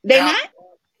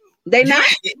They not?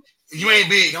 You ain't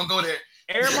big. Don't go there.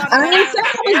 I ain't say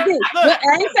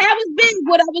I was big.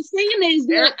 What I was saying is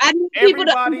that I need people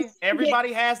to.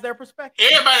 Everybody has their perspective.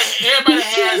 Everybody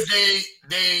has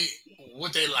they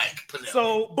what they like.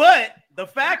 So, but the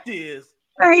fact is,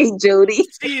 hey, Jody,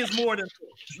 she is more than.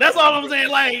 That's all I'm saying.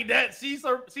 Like that, she's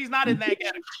not in that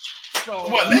category. So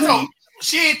what? Lizzo,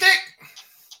 she ain't thick.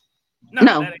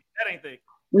 No. That ain't thick.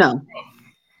 No.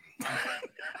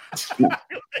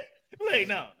 Wait,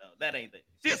 no, that ain't thick.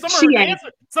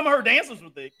 Some of her dancers were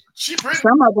thick. She pretty.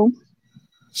 Some of them.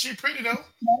 She pretty though.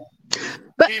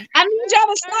 But I need y'all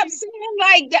to stop saying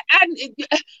like that.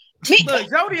 Look,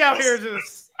 Jody out here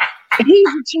just. He's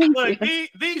a cheater. Look,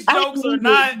 these jokes are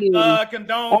not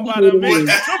condoned by the men.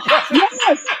 Yes,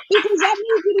 because I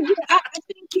need you to I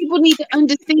think people need to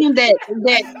understand that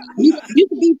you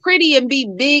can be pretty and be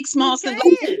big, small, stuff like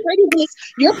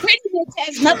your prettiness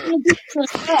has nothing to do with your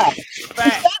stuff.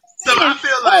 So I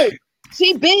feel like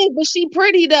she big, but she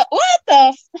pretty. What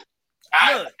the?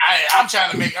 I'm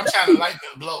trying to light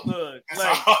the blow. Look.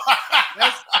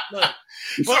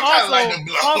 But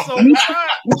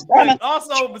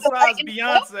also besides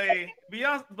Beyonce,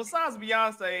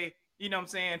 you know what I'm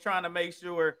saying, trying to make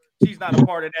sure she's not a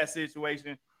part of that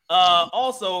situation.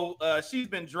 Also, she's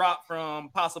been dropped from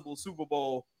possible Super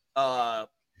Bowl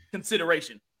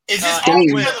consideration. Is this all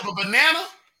because of a banana?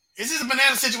 Is this a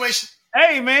banana situation?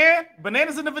 Hey man,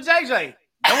 bananas in the vajayjay.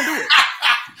 Don't do it.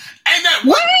 Ain't that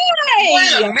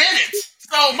wait a minute.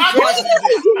 So my question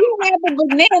is, you have a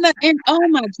banana and oh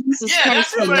my Jesus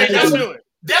Christ! Don't do it.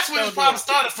 That's where the problem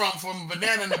started from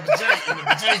banana and the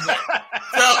vajayjay.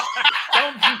 So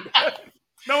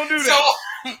don't do that.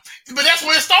 So, but that's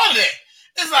where it started at.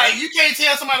 It's like you can't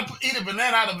tell somebody to eat a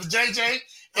banana out of a JJ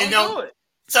and don't do it.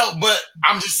 So, but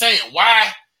I'm just saying,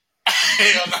 why?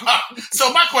 Hell no.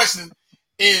 So my question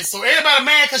is, so everybody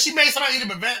mad because she made somebody eat a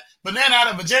banana out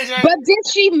of a JJ? But did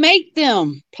she make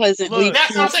them pleasantly? Look,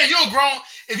 that's what I'm saying. You're grown.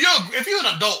 If you're an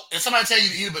adult and somebody tell you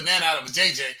to eat a banana out of a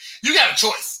JJ, you got a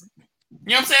choice. You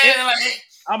know what I'm saying? And like,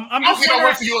 I'm just wondering.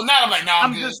 Wait for you or not. I'm like, no,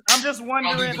 I'm good. I'm just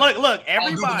wondering. Look,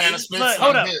 everybody. Look,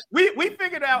 hold up. We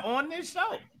figured out on this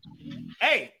show.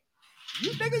 Hey,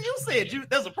 you said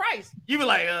there's a price. You be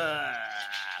like,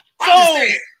 So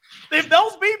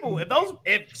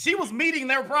if she was meeting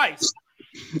their price,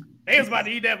 they was about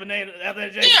to eat that banana after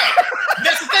that. Yeah,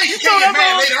 that's the thing. You can't get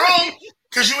mad later on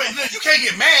because you can't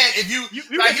get mad if you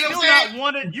like. You know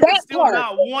what I'm saying? You can still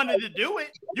not wanted to do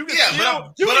it. You can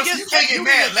you can't get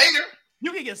mad later.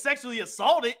 You can get sexually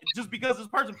assaulted just because this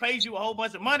person pays you a whole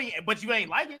bunch of money, but you ain't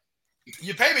like it.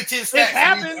 You pay me 10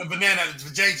 stacks for a banana to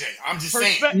JJ. I'm just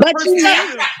saying. But it's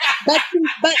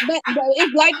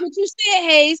like what you said,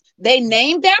 Hayes. They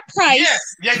named their price. Yes,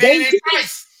 yeah, they named their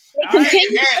price. They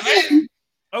continue.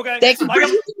 Okay, that's a breach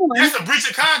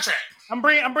of contract. I'm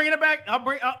bringing it back. I'm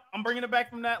bringing it back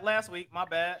from that last week. My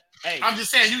bad. Hey, I'm just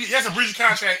saying that's a breach of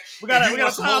contract. We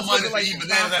got some more money for you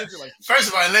bananas. First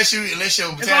of all, unless your as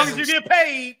long as you get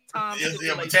paid,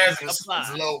 potassium is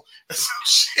low. That's some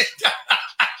shit.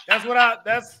 That's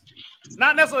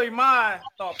not necessarily my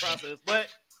thought process, but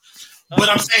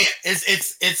I'm saying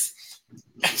it's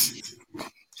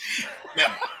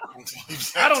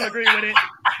I don't agree with it.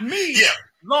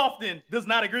 Lofton does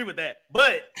not agree with that,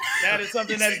 but that is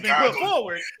something that has been put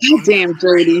forward. You damn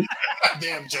dirty.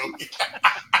 Damn jokey.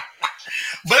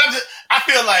 But I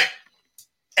feel like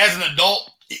as an adult,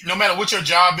 no matter what your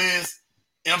job is,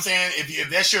 you know what I'm saying?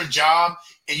 If that's your job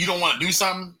and you don't want to do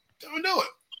something, don't do it.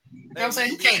 You know what I'm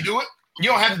saying? You can't do it. You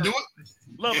don't have to do it.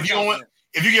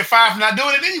 If you get fired for not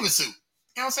doing it, then you would sue. You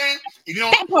know what I'm saying? If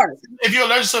you're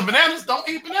allergic to bananas, don't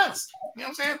eat bananas. You know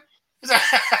what I'm saying?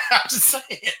 I'm just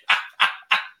saying.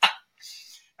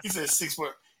 He said 6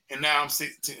 foot, and now I'm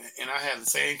 6'2", and I have the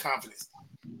same confidence.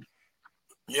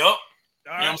 Yep. You know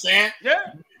what I'm saying?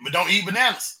 Yeah. But don't eat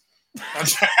bananas.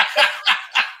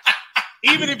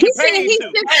 Even if you pay to. He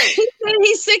said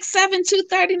he's 6'7",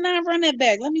 239 running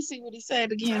back. Let me see what he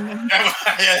said again.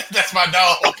 Yeah, that's my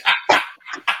dog.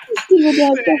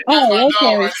 Oh,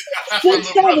 okay.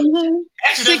 6'7", huh?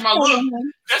 Actually,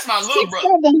 that's my little brother.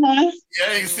 6'7", huh?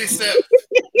 Yeah, he's 6'7".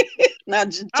 I'm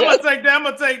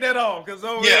gonna take that off because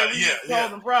over there we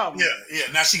causing problems. Yeah.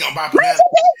 Now she gonna buy bananas.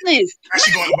 Now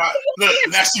she going to buy. Look,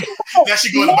 now she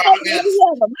going to buy bananas.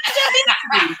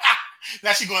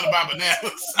 Now she going to buy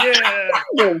bananas. Yeah.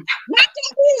 Not your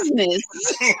business.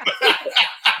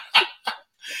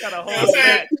 Got a whole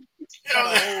set. Got a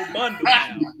whole bundle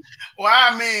now.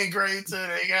 Why men great till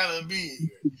they gotta be?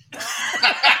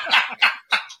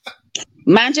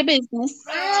 Mind your business.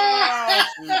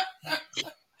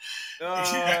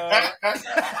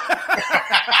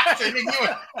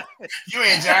 You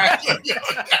ain't giant.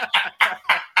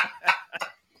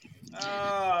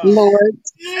 Lord.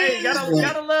 Hey,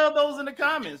 gotta love those in the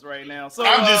comments right now. So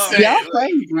I'm just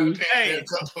saying, hey,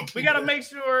 we gotta make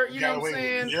sure, you know what I'm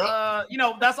saying?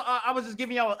 Yep. That's I was just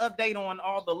giving y'all an update on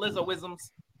all the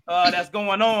Lizzo-isms that's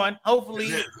going on.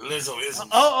 Hopefully Lizzo-isms.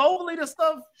 Hopefully the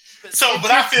stuff. So, but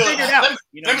I feel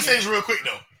let me say this real quick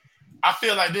though. I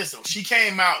feel like this though. She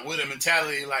came out with a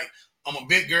mentality like, I'm a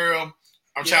big girl.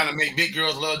 I'm trying to make big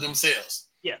girls love themselves.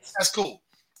 Yes. That's cool.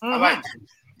 I like that.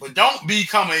 But don't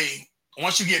become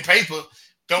once you get paper,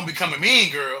 don't become a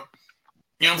mean girl.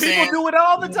 You know what I'm saying? People do it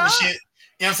all the time. Shit. You know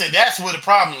what I'm saying? That's where the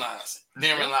problem lies.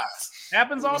 Therein lies.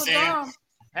 Happens all the time.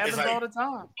 Happens all the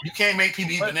time. You can't make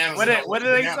people eat bananas. What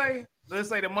do they say? They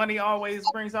say the money always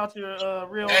brings out your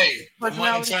real personality. But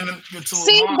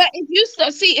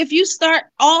if you start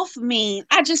off mean,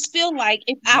 I just feel like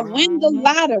if I win the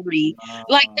lottery,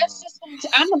 like that's just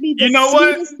I'm gonna be the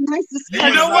sweetest, nicest person.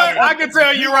 You know what? I can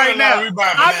tell you right now.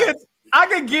 I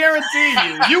can guarantee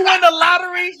you win the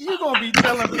lottery, you're gonna be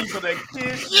telling people to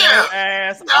kiss your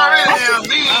ass. No, I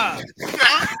do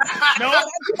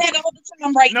that all the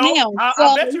time now.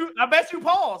 I bet you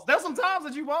pause. There's some times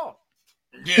that you pause.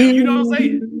 Yeah, you know what I'm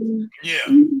saying? Yeah.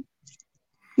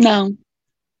 No.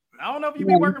 I don't know if you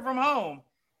be working from home.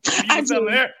 I said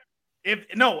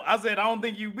I don't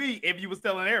think you be if you was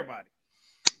telling everybody.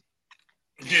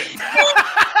 Yeah.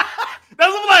 That's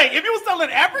what I'm like. If you was telling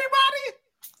everybody,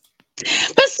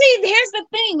 But see, here's the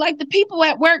thing: like the people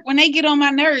at work, when they get on my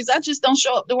nerves, I just don't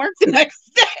show up to work the next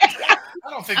day. I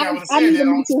don't think I would have said need that a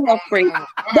mental health break. on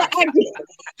But I need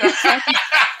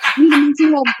a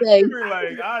mental health day. You're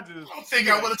like, I don't think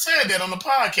I would have said that on the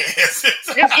podcast.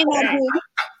 And I did.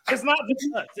 It's not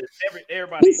just us; it's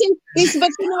everybody.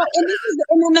 But you know,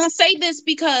 and I say this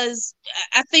because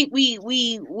I think we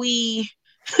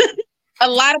a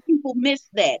lot of people miss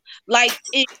that. Like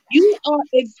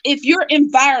if your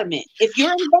environment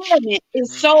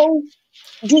is so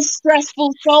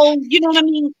distressful, so you know what I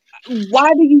mean,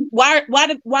 why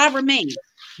remain?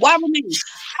 Why remain?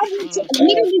 I went to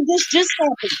literally this just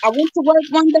happened. I went to work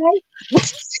one day.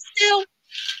 Still,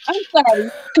 I'm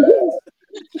sorry.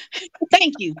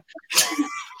 Thank you. So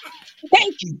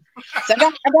I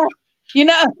got, you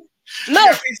know,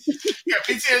 look. Yeah,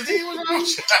 PTSD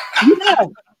was You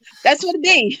know, that's what it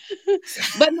be.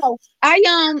 But no, I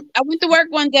went to work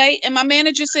one day and my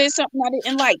manager said something I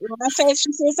didn't like. When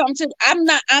she said something to, I'm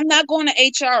not going to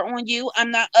HR on you.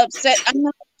 I'm not upset. I'm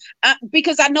not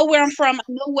because I know where I'm from. I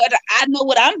know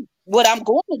what I'm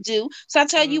going to do. So I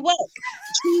tell you what,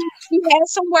 she had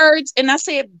some words and I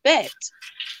said bet.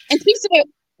 And she said,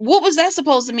 what was that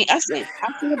supposed to mean? I said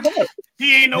bet.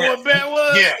 He ain't know what bet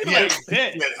was. Yeah.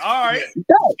 Bet. All right.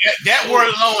 That word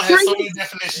alone has so many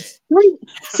definitions. 3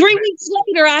 weeks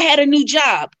later, I had a new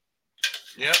job.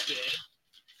 Yep.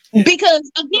 Because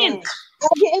again, I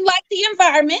didn't like the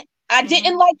environment. I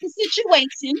didn't like the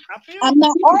situation. I'm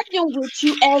not arguing with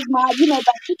you as my,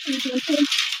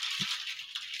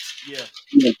 Yeah.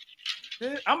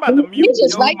 I'm about to mute. You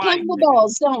just like playing with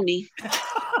balls, don't he?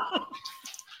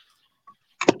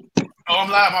 Oh, I'm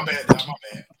lying. My bad.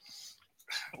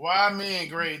 Why men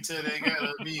great till they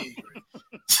gotta be great?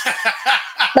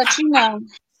 But you know.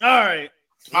 All right.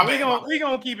 We're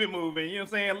gonna keep it moving. You know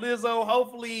what I'm saying? Lizzo,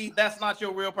 hopefully that's not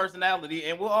your real personality,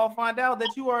 and we'll all find out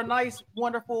that you are a nice,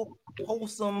 wonderful,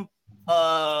 wholesome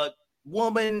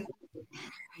woman,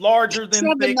 larger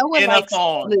than thick in a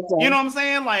thong. You know what I'm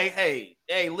saying? Like, hey,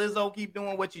 Lizzo, keep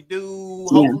doing what you do,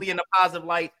 hopefully in a positive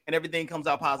light, and everything comes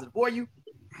out positive for you.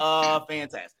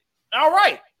 Fantastic. All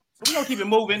right. So we're gonna keep it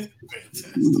moving.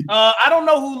 I don't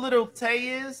know who Little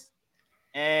Tay is,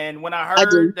 and when I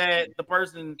heard that the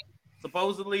person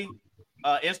supposedly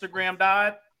Instagram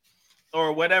died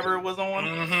or whatever it was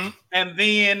on, and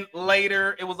then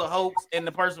later it was a hoax and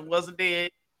the person wasn't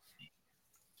dead.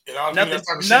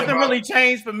 Nothing really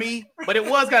changed for me, but it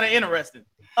was kind of interesting.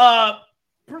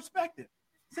 Perspective.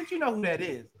 Since you know who that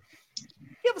is,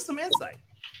 give us some insight.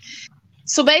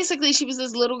 So basically, she was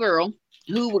this little girl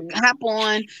who would hop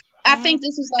on. I think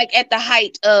this was like at the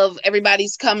height of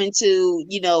everybody's coming to,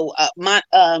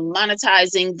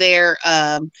 monetizing their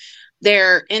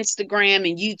Instagram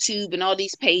and YouTube and all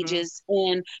these pages.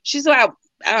 And she's about,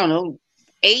 I don't know,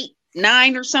 8,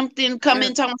 9 or something, come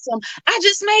in talking some, I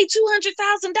just made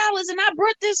 $200,000 and I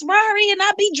brought this Rari and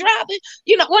I be driving,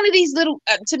 one of these little,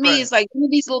 to me, it's like one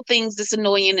of these little things that's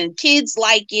annoying and kids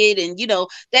like it. And,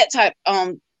 that type,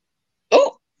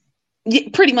 yeah,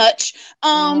 pretty much.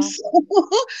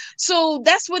 So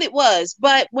that's what it was.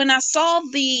 But when I saw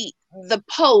the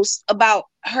post about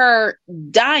her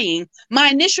dying, my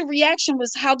initial reaction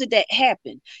was, how did that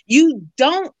happen? You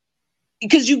don't,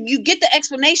 because you get the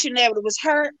explanation that it was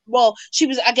her. Well, she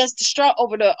was, I guess, distraught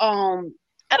over the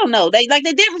I don't know. They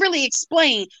didn't really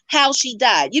explain how she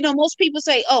died. Most people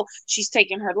say, "Oh, she's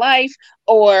taking her life,"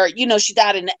 or she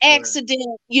died in an accident.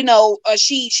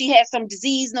 She had some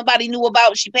disease nobody knew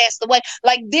about. She passed away.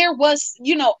 Like there was,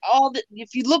 all the.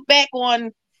 If you look back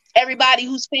on everybody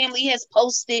whose family has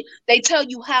posted, they tell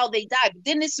you how they died. But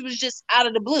then this was just out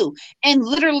of the blue, and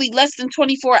literally less than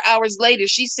 24 hours later,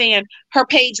 she's saying her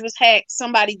page was hacked.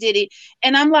 Somebody did it,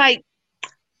 and I'm like.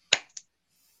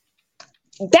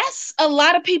 That's a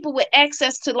lot of people with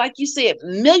access to, like you said,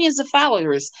 millions of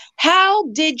followers. How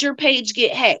did your page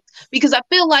get hacked? Because I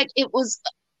feel like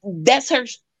that's her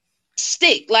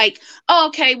stick. Like,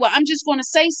 okay, well, I'm just going to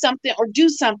say something or do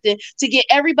something to get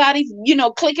everybody,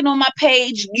 clicking on my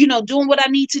page, doing what I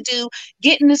need to do,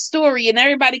 getting the story, and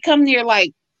everybody come there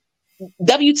like,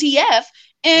 WTF?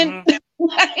 And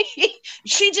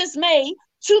she just made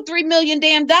 $2-3 million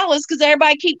damn dollars because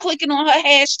everybody keep clicking on her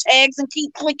hashtags and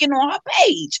keep clicking on her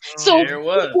page. So there it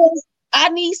was. I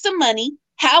need some money.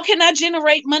 How can I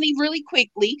generate money really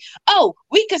quickly? Oh,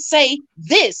 we could say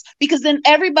this because then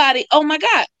everybody, oh my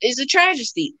God, it's a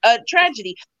tragedy, a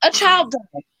child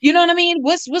died. You know what I mean?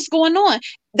 What's going on?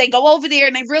 They go over there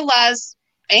and they realize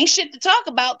ain't shit to talk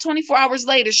about. 24 hours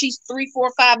later, she's $3, $4,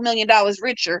 $5 million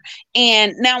richer.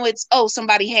 And now it's,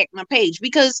 somebody hacked my page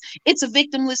because it's a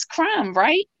victimless crime,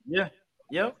 right? Yeah.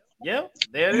 Yep.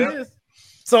 There it is.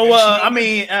 So I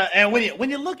mean, and when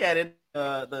you look at it,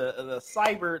 the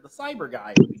cyber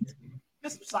guy,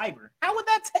 Mr. Cyber, how would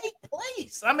that take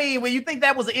place? I mean, when you think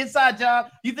that was an inside job,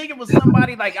 you think it was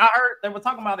somebody like I heard they were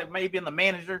talking about it maybe in the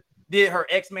manager did her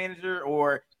ex-manager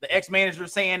or the ex-manager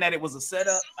saying that it was a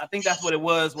setup. I think that's what it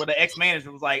was, where the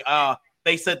ex-manager was like,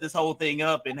 they set this whole thing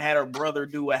up and had her brother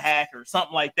do a hack or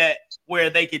something like that, where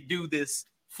they could do this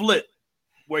flip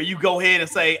where you go ahead and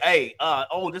say, hey,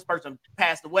 this person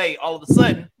passed away all of a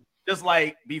sudden, just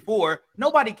like before.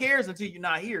 Nobody cares until you're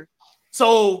not here.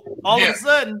 So all of a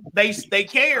sudden they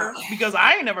care because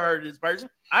I ain't never heard of this person.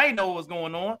 I ain't know what was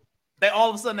going on. They all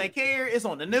of a sudden they care. It's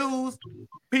on the news.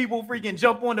 People freaking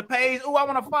jump on the page. Oh, I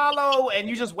want to follow, and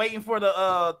you just waiting for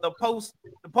the post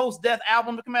death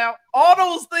album to come out. All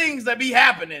those things that be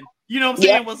happening. You know what I'm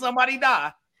saying? When somebody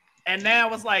die, and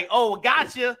now it's like, oh,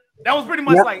 gotcha. That was pretty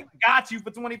much like got you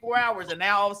for 24 hours, and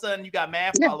now all of a sudden you got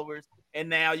mad followers. And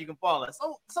now you can follow.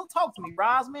 So talk to me,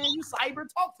 Roz, man. You cyber,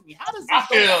 talk to me. How does this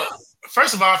go?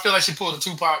 First of all, I feel like she pulled a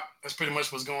Tupac. That's pretty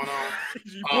much what's going on.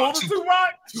 You pulled a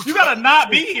Tupac? You gotta not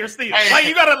be here still. Hey, like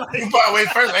you gotta Tupac, wait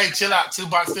first. Hey, chill out.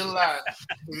 Tupac's still alive.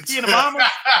 He and the mama?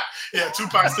 Yeah,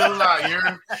 Tupac's still alive. You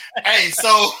heard? Hey,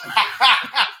 so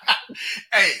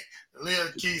hey,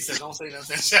 Lil Key said, don't say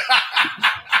nothing.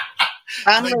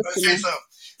 I'm listening.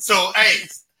 So hey,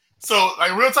 so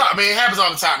like real talk, I mean, it happens all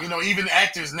the time. You know, even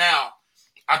actors now,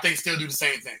 I think still do the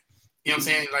same thing. You know what I'm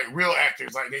saying? Like real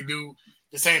actors, like they do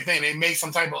the same thing. They make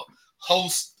some type of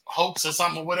hoax or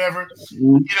something or whatever.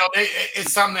 You know,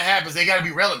 it's something that happens. They got to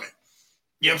be relevant.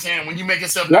 You know what I'm saying? When you make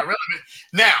yourself not relevant.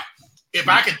 Now, if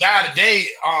I could die today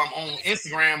on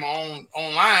Instagram or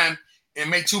online and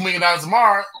make $2 million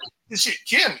tomorrow, this shit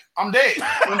kill me. I'm dead. You know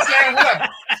what I'm saying? Whatever.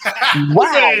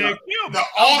 Wow. The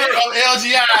owner of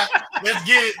LGI, let's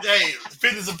get it, hey,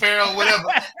 fitness apparel, whatever,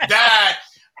 died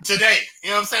today. You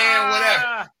know what I'm saying?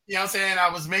 Whatever. You know what I'm saying? I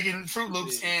was making Fruit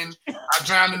Loops and I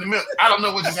drowned in the milk. I don't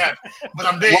know what just happened, but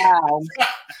I'm dead. Wow.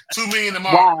 $2 million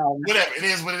tomorrow. Wow. Whatever. It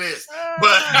is what it is.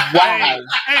 But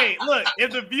hey, look,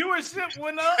 if the viewership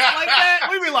went up like that,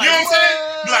 we'd be like, you know what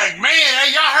I'm saying? Like, man,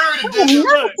 hey, y'all heard of this.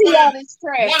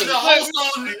 One of the hosts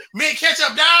on Mint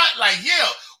Ketchup died? Like, yeah,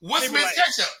 what's Mint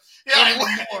Ketchup? Yeah,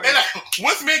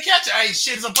 what's Mint Ketchup? Hey,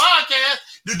 shit, it's a podcast.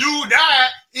 The dude died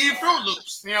eating Fruit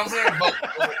Loops. You know what I'm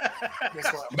saying?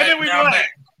 But then we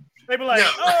they be like, now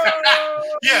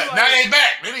they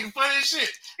back. They didn't play this shit.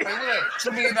 Like, whatever.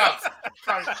 $2 million.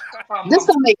 This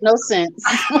don't make no sense.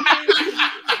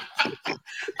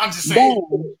 I'm just saying.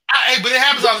 Hey, but it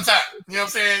happens all the time. You know what I'm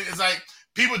saying? It's like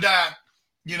people die.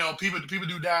 You know, people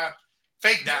do die.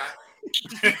 Fake die.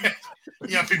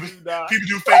 Yeah, people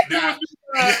do fake die.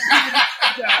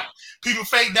 People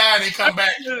fake die and they come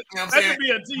back. You know what I'm saying?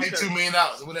 Make $2 million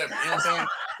or whatever. You know what I'm saying?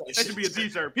 That should be a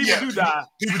t-shirt. People do die.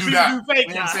 People do die. Do fake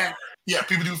you know what I'm saying? Yeah,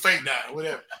 people do fake die.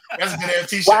 Whatever. That's a good ass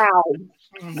t-shirt.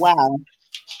 Wow.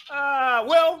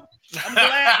 Well, I'm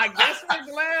glad. I guess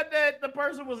we're glad that the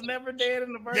person was never dead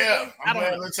in the first place. I'm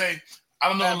glad. I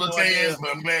don't know who Lil Tay is, but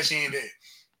I'm glad she ain't dead.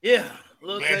 Yeah,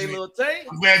 Lil Tay.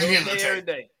 I'm glad you hear Lil Tay every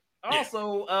day.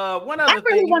 Also, one other thing.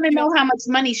 I really want to know how much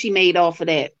money she made off of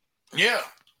that. Yeah,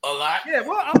 a lot. Yeah,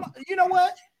 well, you know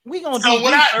what? We're going to do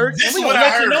research and we're going to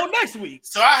let you know next week.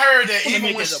 So I heard that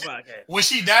even when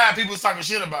she died, people was talking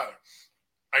shit about her.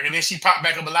 Like, and then she popped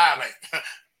back up alive, like,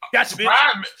 gotcha, bitch.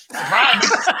 Surprise,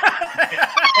 bitch.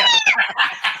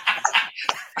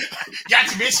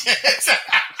 Gotcha, bitch.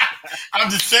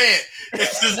 I'm just saying.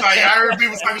 It's just like, I heard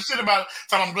people talking shit about her,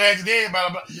 so I'm glad you're dead, blah,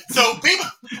 blah, blah. So people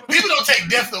don't take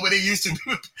death the way they used to.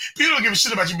 People don't give a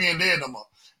shit about you being dead no more.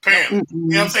 Apparently. You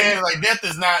know what I'm saying? Like, death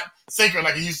is not sacred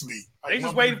like it used to be. Like,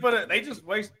 they just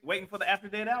waiting for the After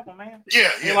Dead album, man.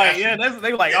 Yeah. They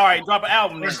like, all right, drop an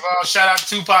album. First of all, shout out to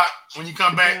Tupac. When you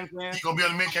come back, you're gonna be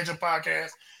on the Mint Ketchup podcast.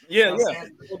 Yeah, no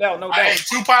doubt. Hey,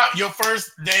 Tupac, your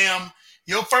first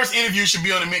interview should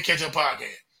be on the Mint Ketchup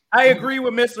podcast. I agree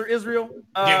with Mr. Israel.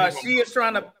 She is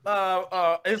trying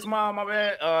to his mom, my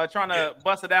bad, trying to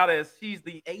bust it out as she's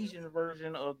the Asian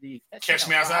version of the Catch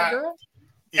Me Outside. Girl.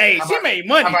 Yeah, hey, she made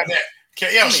money. How about that?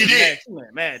 Yeah, she did. She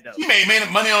went mad though. She made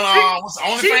money on what's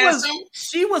OnlyFans too.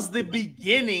 She was the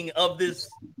beginning of this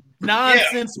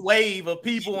nonsense wave of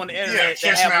people on the internet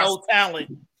that have no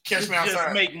talent. Catch Me Outside.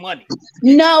 Just make money.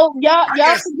 No, y'all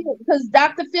forget because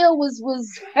Dr. Phil was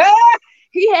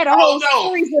he had a whole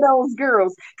series of those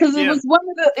girls because it was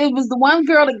the one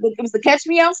girl. It was the Catch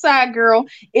Me Outside girl.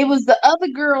 It was the other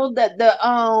girl that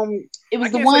it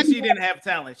was the one. She didn't have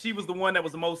talent. She was the one that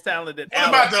was the most talented. What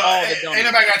about ain't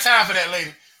nobody got time for that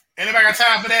lady? Ain't nobody got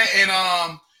time for that?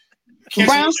 And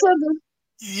Brown Sugar.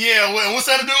 Yeah, what's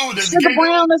that to do? Sugar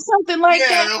Brown or something like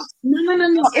that. No.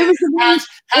 It was the one.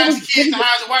 Hide your kids and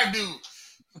hide your white dude.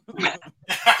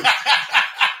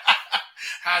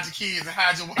 Hide your kids and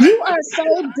hide your wife. You are so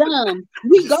dumb.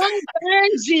 We gonna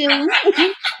find you.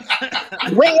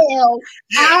 Well,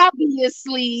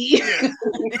 obviously. Yeah.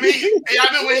 Hey, I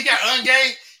remember when he got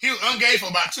ungay. He was ungay for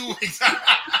about 2 weeks.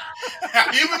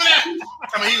 You remember that?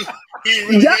 I mean,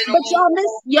 but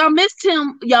y'all missed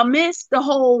him. Y'all missed the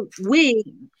whole wig,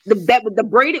 the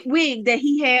braided wig that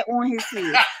he had on his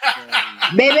head.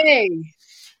 Baby,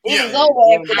 it was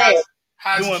over after that.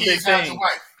 How's your kids? How's your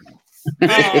wife?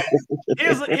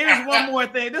 Here's one more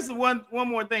thing. This is one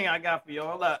more thing I got for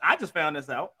y'all. I just found this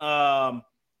out.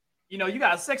 You know, you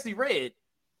got Sexy Red.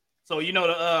 So you know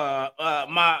the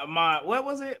my what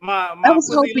was it? My I was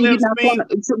hoping you're not gonna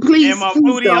please and my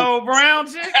booty hole brown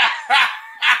chick.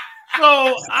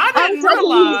 So I didn't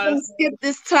realize skip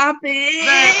this topic.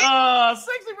 That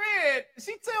Sexy Red,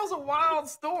 she tells a wild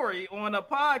story on a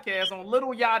podcast on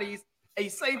Little Yachty's A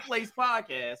Safe Place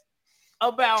podcast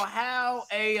about how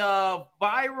a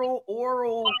viral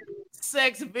oral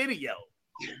sex video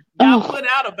got put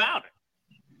out about her,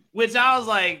 which I was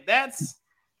like, that's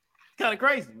kind of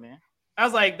crazy, man. I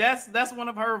was like, that's one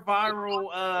of her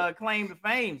viral claim to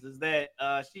fame is that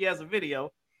she has a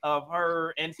video of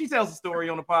her, and she tells a story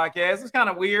on the podcast. It's kind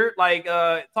of weird, like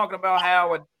talking about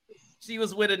how she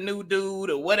was with a new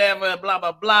dude or whatever, blah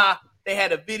blah blah. They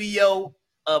had a video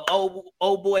of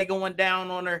old boy going down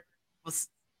on her.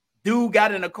 Dude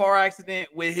got in a car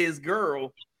accident with his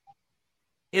girl.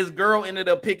 His girl ended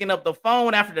up picking up the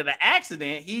phone after the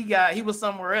accident. He was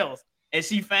somewhere else, and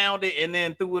she found it and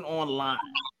then threw it online.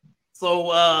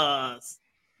 So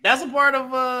that's a part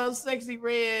of Sexy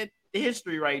Red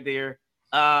history right there.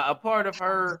 A part of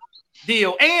her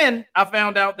deal. And I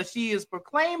found out that she is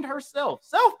proclaimed herself,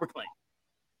 self-proclaimed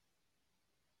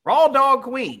Raw Dog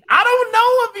Queen. I don't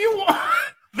know if you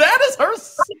want that is her.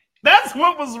 That's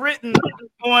what was written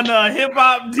on Hip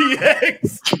Hop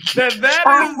DX. That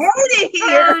is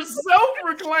her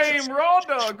self-proclaimed Raw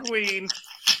Dog Queen.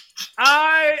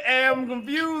 I am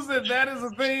confused that is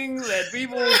a thing that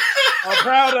people are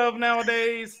proud of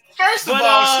nowadays. First of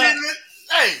all,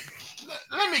 hey,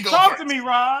 let me go. Talk to me,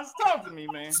 Roz. Talk to me,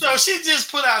 man. So she just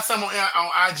put out something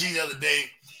on IG the other day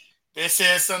that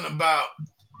said something about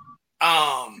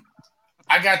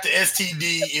I got the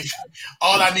STD if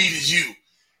all I need is you.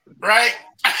 Right?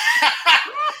 Like,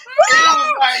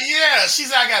 yeah, she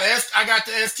said I got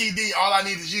the STD. All I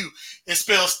need is you. It's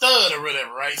spelled stud or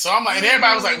whatever, right? So I'm like, and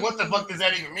everybody was like, "What the fuck does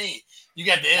that even mean?" You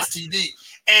got the STD.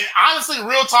 And honestly,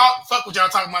 real talk, fuck what y'all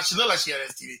talking about. She look like she got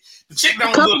STD. The chick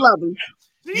don't look.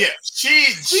 Yeah,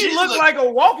 she looked like a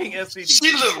walking STD.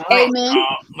 She looked rough.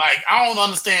 Like I don't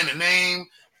understand the name,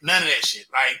 none of that shit.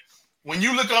 Like when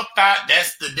you look up that,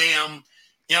 that's the damn.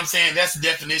 You know what I'm saying? That's the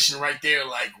definition right there.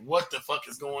 Like, what the fuck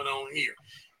is going on here?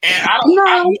 And I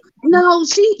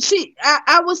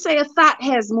would say a thought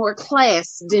has more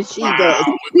class than she does.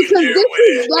 Because this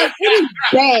is like, it is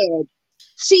bad.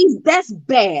 That's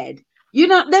bad. You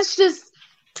know, that's just,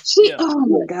 oh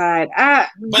my God. I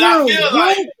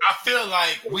feel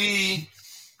like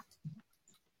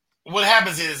what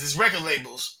happens is record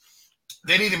labels,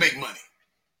 they need to make money.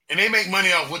 And they make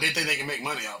money off what they think they can make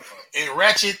money off of. And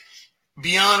Ratchet,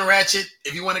 Beyond Ratchet,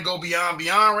 if you want to go beyond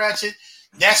Ratchet,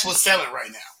 that's what's selling right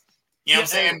now. You know what I'm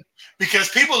saying? Because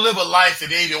people live a life that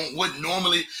they wouldn't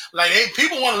normally, like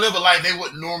people want to live a life they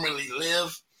wouldn't normally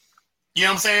live. You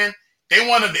know what I'm saying? They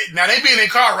want to, now they be in their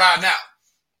car riding out.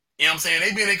 You know what I'm saying?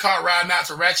 They be in their car riding out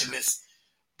to ratchetness.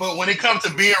 But when it comes to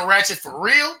being ratchet for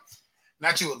real,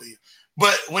 not you, Aaliyah,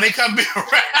 but when it comes to being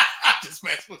ratchet, just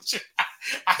mess with you.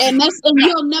 And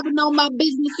you'll never know my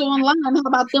business online. How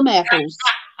about them apples?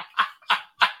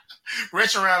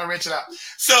 Rich around and rich it out.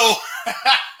 So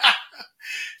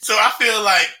I feel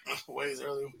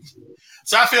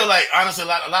like honestly a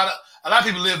lot of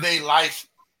people live their life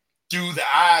through the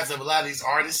eyes of a lot of these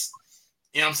artists.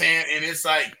 You know what I'm saying? And it's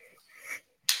like,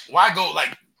 why go like,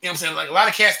 you know what I'm saying? Like a lot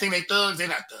of cats think they thugs, they're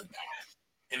not thugs.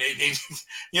 And they you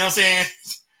know what I'm saying?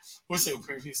 What's your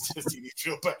previous TV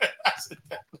feel bad?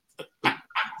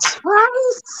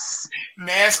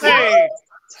 Nasty.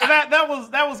 Hey, that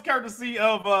was courtesy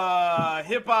of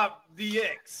Hip Hop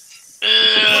DX. A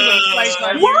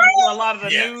lot of the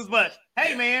news, but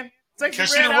hey, man, Sexy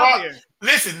Red out here.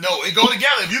 Listen, no, it go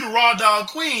together. If you the Raw Dog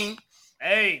Queen,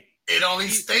 hey, it only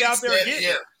states out there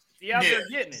that. She out there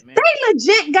getting it, man. They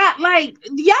legit got like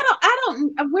I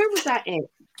don't. Where was I at?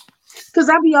 Because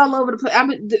I be all over the place.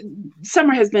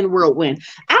 Summer has been a whirlwind.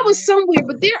 I was somewhere,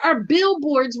 but there are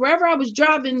billboards wherever I was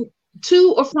driving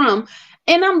to or from.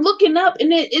 And I'm looking up,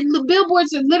 and the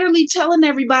billboards are literally telling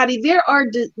everybody there are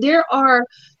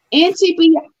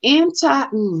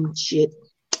Shit.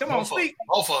 Come on, speak.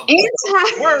 Both of them.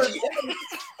 Words.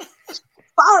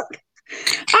 Fuck.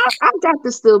 I got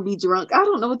to still be drunk. I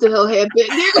don't know what the hell happened.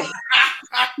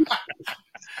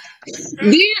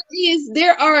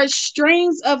 There are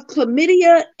strains of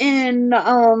chlamydia and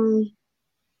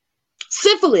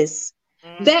syphilis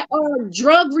that are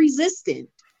drug resistant.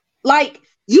 Like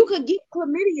you could get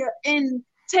chlamydia and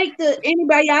take the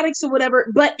antibiotics or whatever,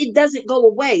 but it doesn't go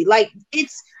away. Like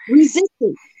it's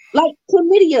resistant. Like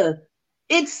chlamydia,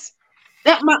 it's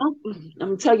that my uncle. I'm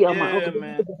gonna tell y'all my uncle.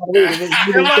 Man.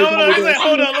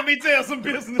 Hold on. Let me tell some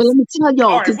business. But let me tell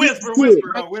y'all. All right,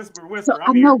 whisper. So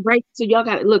I know, right? So y'all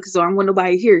got to look. So I don't want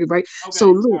nobody to hear it, right? Okay,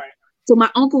 so look. Right. So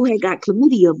my uncle had got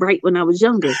chlamydia right when I was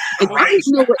younger, and I didn't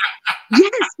know what.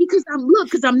 Yes, because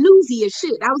I'm newsy as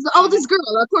shit. I was the oldest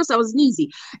girl. Of course, I was newsy,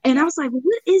 and I was like, well,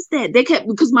 "What is that?" They kept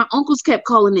because my uncles kept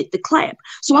calling it the clap.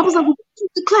 So I was like, "What is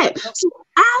the clap?" So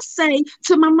I say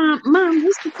to my mom,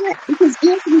 "What's the clap?" Because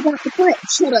Anthony got the clap.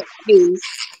 Shut up, please.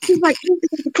 She's like, "Anthony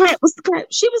got the clap. What's the clap?"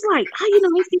 She was like, "How you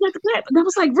know Anthony got the clap?" And I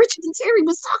was like, "Richard and Terry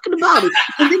was talking about it."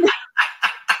 And then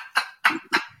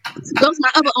those my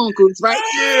other uncles, right?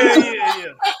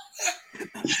 Yeah.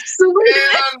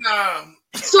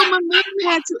 So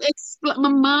my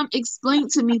mom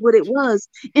explained to me what it was,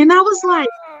 and I was like,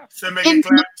 and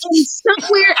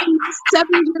somewhere in my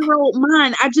 7-year-old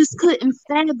mind, I just couldn't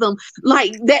fathom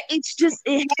like that. It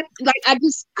happened, like I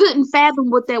just couldn't fathom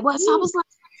what that was. So I was like,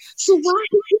 so why are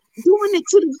you doing it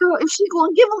to the girl if she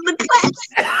gonna give him the clap?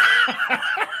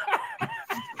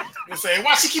 You say,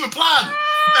 why she keep applying?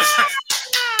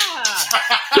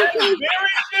 That is very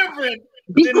different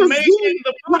than making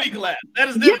the booty clap. That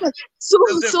is different. Yeah. So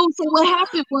what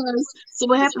happened was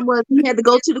he had to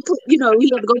go to the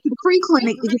free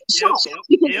clinic to get the shot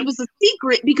because it was a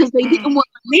secret because they didn't want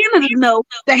Nana to know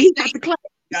that he got the clap.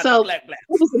 It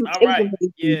was amazing.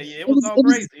 It was all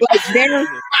crazy. Like there.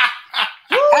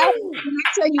 I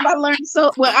tell you, I learned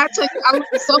so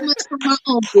much from my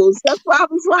uncles. That's why I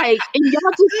was like, and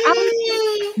y'all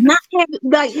not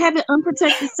having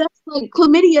unprotected sex. Like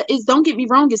chlamydia is, don't get me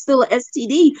wrong, it's still an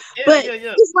STD, but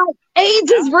it's like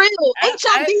AIDS is real.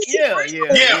 HIV is real.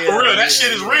 For real. That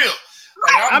shit is real.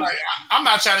 Like, I'm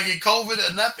not trying to get COVID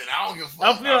or nothing. I don't give a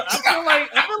fuck. I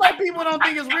feel like people don't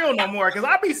think it's real no more because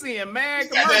I be seeing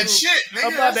mad commercials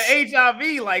about the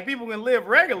HIV. Like people can live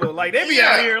regular. Like they be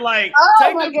out here like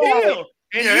take the pill.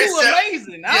 And you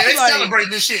amazing. They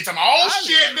celebrate this shit. Shit,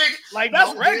 nigga. Like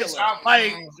that's regular.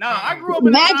 I grew up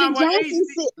in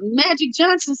Magic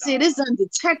Johnson said it's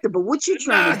undetectable. What you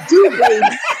trying to do,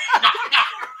 baby?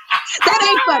 That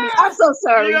ain't funny. I'm so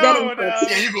sorry. That ain't funny.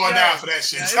 Yeah, you going down for that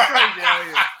shit. It's crazy out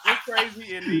here. It's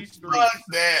crazy in these streets. Fuck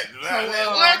that.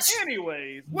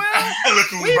 Anyways, we've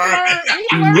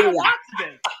learned a lot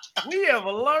today. We have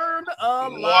learned a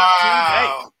lot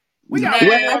today. We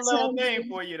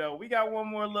got one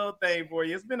more little thing for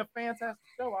you, though. It's been a fantastic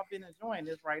show. I've been enjoying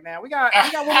this right now. We got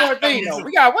one more thing, though.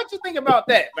 What you think about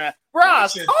that, man?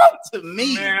 Ross, talk to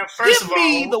me. Man, first of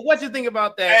all, what you think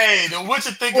about that. Hey, the what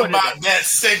you think about that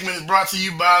segment is brought to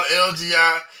you by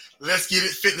LGI. Let's Get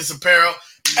It Fitness Apparel.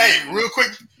 Hey, real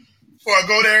quick, before I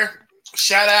go there,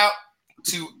 shout out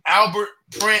to Albert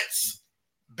Prince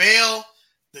Bell,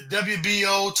 the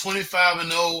WBO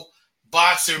 25-0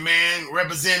 boxer, man,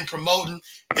 representing, promoting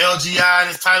LGI in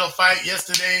his title fight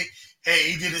yesterday.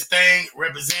 Hey, he did his thing,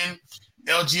 representing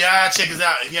LGI. Check us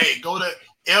out. Hey, go to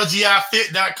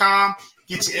lgifit.com.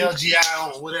 Get your LGI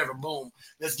on, whatever. Boom.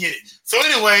 Let's get it. So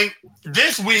anyway,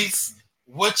 this week's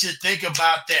What You Think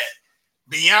About That?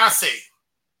 Beyonce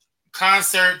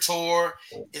concert tour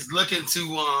is looking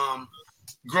to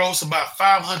gross about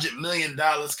 $500 million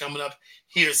coming up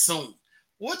here soon.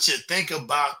 What you think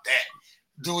about that?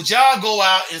 Would y'all go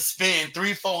out and spend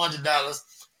 $300-$400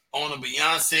 on a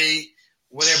Beyonce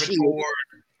whatever tour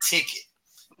ticket?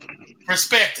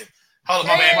 Perspective. Hold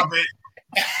on, my bad.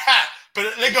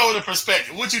 But let's go with the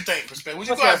perspective. What you think? Perspective.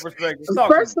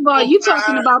 First of all, you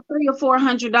talking about $300 or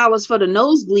 $400 for the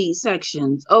nosebleed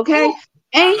sections, okay? Ooh,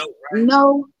 ain't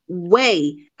no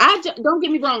way. Don't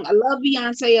get me wrong. I love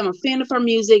Beyonce. I'm a fan of her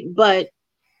music, but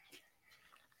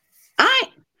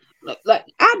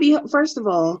first of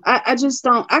all, I just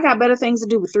don't. I got better things to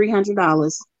do with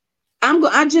 $300.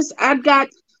 I got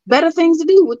better things to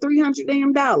do with $300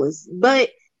 damn dollars.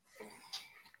 But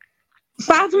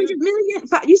 500 million.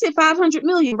 You said 500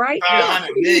 million, right? 500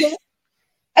 million.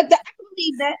 I can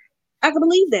believe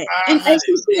that. And as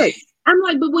you should. I'm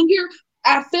like, but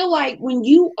I feel like when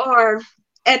you are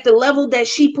at the level that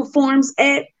she performs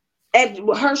at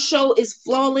her show is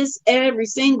flawless every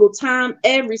single time,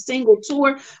 every single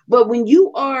tour. But when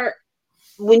you are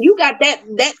when you got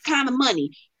that kind of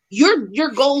money, your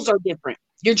goals are different.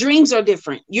 Your dreams are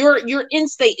different. Your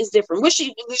end state is different. What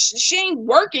she ain't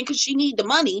working because she need the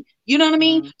money. You know what I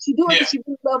mean? She do it because she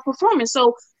really love performing.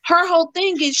 So her whole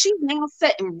thing is she's now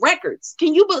setting records.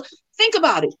 Can you think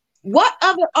about it? What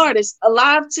other artist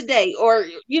alive today, or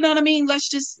you know what I mean? Let's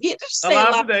just stay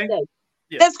alive today.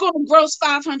 Yeah. That's going to gross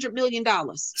 $500 million.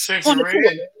 Sexy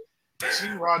Red. She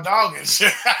raw dogging.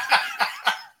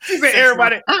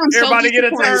 Everybody get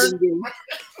a turn.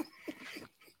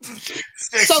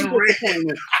 So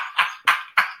disappointed.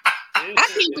 I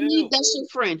can't believe that's your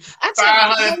friend. I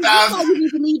tell you, you need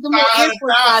to leave them little Air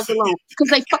Force guys alone because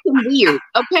they fucking weird.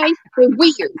 Okay, they're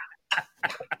weird.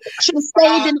 Should have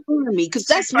stayed in the army because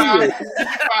that's weird.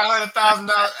 $500,000.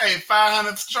 Hey,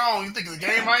 500 strong. You think it's a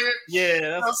game out here?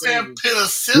 Yeah, that's what I'm saying.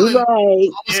 Penicillin. Right.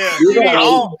 Yeah, you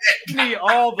need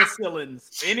all the cylinders.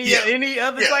 Any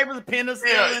other type of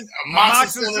penicillin,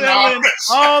 amoxicillin,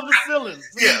 all the cylinders.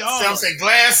 Yeah, so I'm saying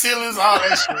glass ceilings, all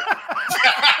that shit.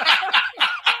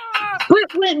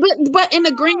 But in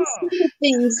the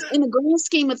grand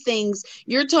scheme of things,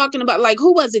 you're talking about like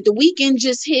who was it? The Weeknd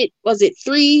just hit. Was it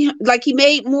 3? Like he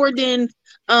made more than.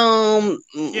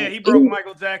 He broke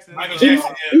Michael Jackson. He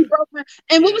broke.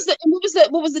 And what was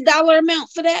the dollar amount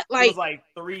for that? Like it was like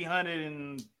 300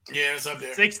 and it's up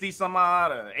there. 60 some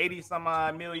odd or 80 some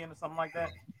odd million or something like that.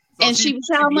 So and she was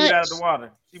how much? Out of the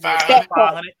water. She was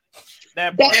 500.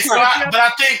 But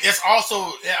I think it's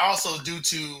also due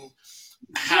to.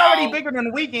 She's already bigger than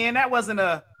the Weeknd. That wasn't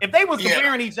if they was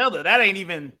comparing each other, that ain't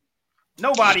even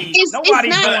nobody's doing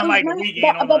like the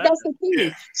Weeknd. But that's the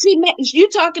thing. You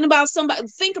talking about somebody.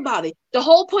 Think about it. The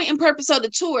whole point and purpose of the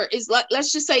tour is like,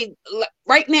 let's just say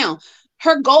right now,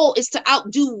 her goal is to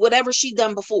outdo whatever she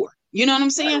done before. You know what I'm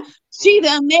saying? She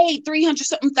done made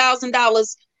 $300-something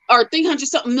or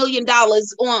 $300-something million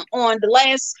on the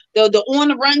last the on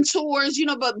the run tours, you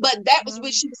know, but that was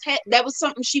what that was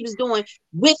something she was doing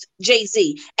with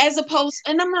Jay-Z, as opposed,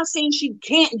 and I'm not saying she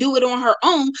can't do it on her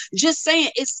own, just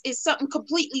saying it's something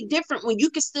completely different when you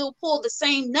can still pull the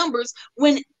same numbers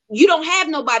when you don't have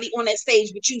nobody on that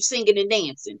stage but you singing and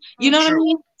dancing. You know what I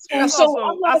mean? I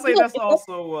say that's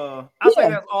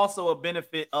also a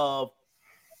benefit of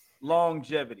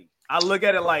longevity. I look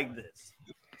at it like this.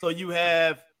 So you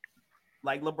have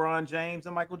like LeBron James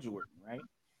and Michael Jordan, right?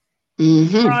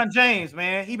 Mm-hmm. LeBron James,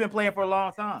 man, he been playing for a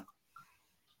long time.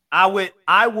 I will,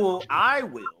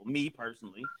 me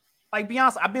personally, like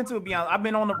Beyonce. I've been to a Beyonce. I've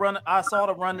been on the run. I saw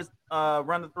the Run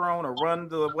the Throne or Run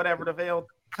the whatever the hell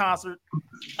concert.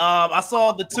 I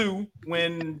saw the 2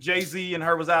 when Jay-Z and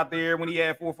her was out there when he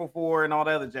had 444 and all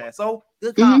the other jazz. So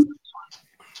good concert.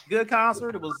 Mm-hmm. Good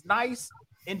concert. It was nice.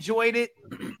 Enjoyed it.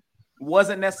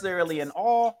 Wasn't necessarily an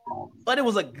awe, but it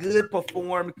was a good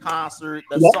performed concert.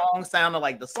 The song sounded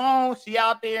like the song. She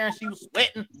out there and she was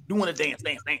sweating, doing a dance,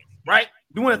 right?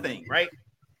 Doing a thing, right?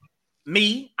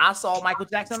 Me, I saw Michael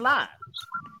Jackson live.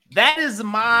 That is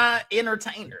my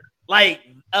entertainer. Like,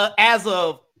 as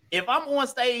of, if I'm on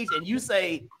stage and you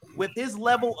say, with his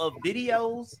level of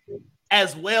videos,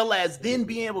 as well as then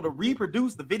being able to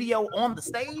reproduce the video on the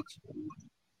stage,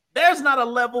 there's not a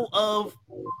level of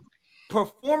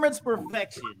performance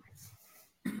perfection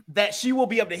that she will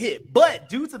be able to hit. But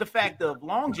due to the fact of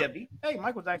longevity, hey,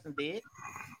 Michael Jackson did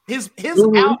his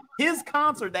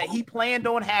concert that he planned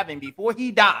on having before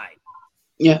he died.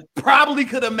 Yeah, probably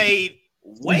could have made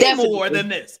way more than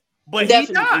this, but he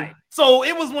died. So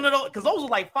it was one of those, because those were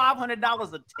like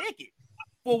 $500 a ticket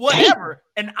for whatever.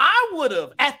 And I would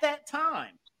have at that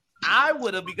time,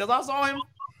 because I saw him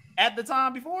at the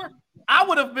time before, I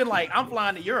would have been like, I'm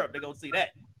flying to Europe to go see that.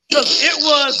 Because it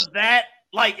was that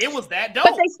dope.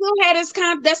 But they still had his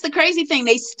that's the crazy thing.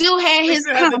 They still had his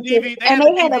concert, and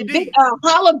they had a big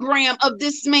hologram of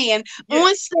this man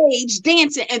on stage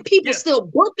dancing, and people still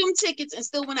bought them tickets and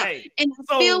still went out. And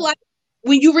I feel like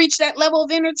when you reach that level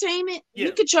of entertainment,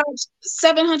 you could charge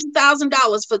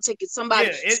 $700,000 for tickets.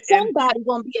 Somebody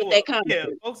gonna be at that concert. Yeah,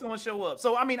 folks gonna show up.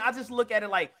 So I mean, I just look at it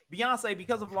like Beyonce,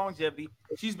 because of longevity,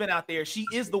 she's been out there. She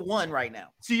is the one right now.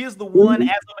 She is the one as of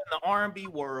in the R&B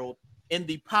world, in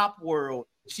the pop world.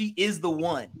 She is the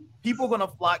one. People are gonna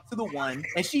flock to the one,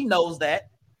 and she knows that.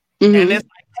 Mm-hmm. And it's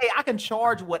like, hey, I can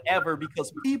charge whatever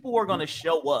because people are gonna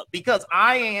show up. Because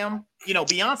I am,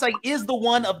 Beyonce is the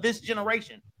one of this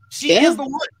generation. She is the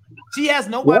one. She has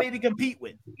nobody to compete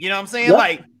with. You know what I'm saying?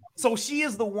 Like, so she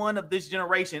is the one of this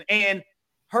generation, and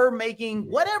her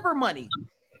making whatever money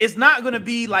is not going to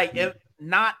be like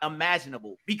not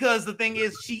imaginable, because the thing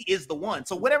is, she is the one.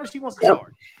 So whatever she wants to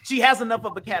charge, she has enough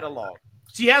of a catalog.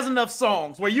 She has enough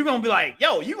songs where you're going to be like,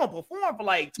 yo, you're going to perform for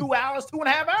like 2 hours, 2.5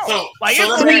 hours. So, like,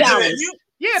 so it's 3 hours.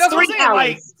 Yeah, that's what I'm 3 saying.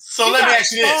 Like, hours. So you let me got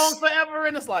ask you this. songs forever,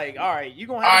 and it's like, all right, you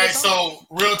gonna All have. right, so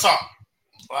real talk,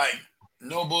 like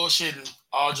no bullshitting.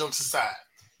 All jokes aside,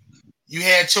 you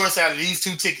had choice out of these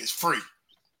 2 tickets, free,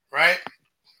 right?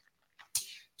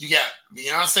 You got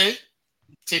Beyonce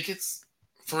tickets,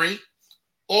 free,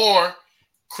 or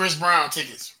Chris Brown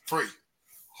tickets, free.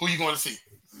 Who you going to see?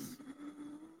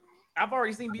 I've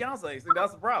already seen Beyonce, so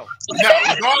that's the problem. No,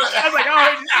 I was like, I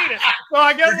already seen it. So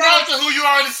I guess regardless of who you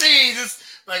already seen, just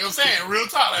like I'm saying, real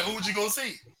talk, like who would you go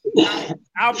see?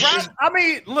 I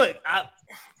mean, look, I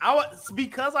would,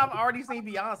 because I've already seen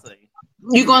Beyonce.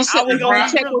 You gonna sit with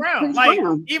Chris Brown? Brown? Like,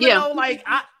 even though, like,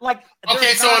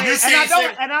 okay, so if you see,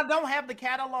 and I don't have the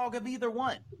catalog of either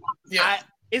one. Yeah,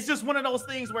 it's just one of those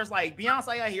things where it's like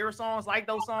Beyonce. I hear songs like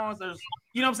those songs. There's,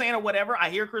 you know what I'm saying, or whatever. I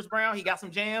hear Chris Brown. He got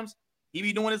some jams. He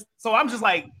be doing this. So I'm just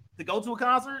like, to go to a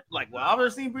concert. Like, well, I've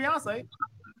already seen Beyonce.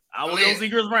 I will go see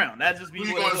Chris Brown. That just be who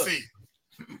you what going it to is. see?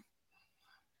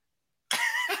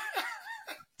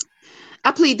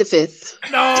 I plead the fifth.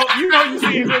 No, you know you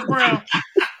see Chris Brown.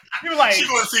 You're like, She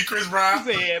going to see Chris Brown.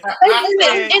 Said, here's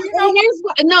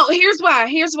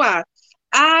why.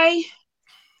 I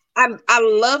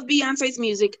love Beyonce's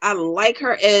music. I like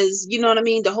her as, you know what I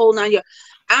mean, the whole 9 years.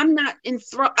 I'm not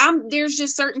enthralled. There's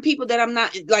just certain people that I'm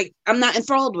not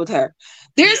enthralled with her.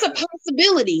 There's a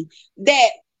possibility that,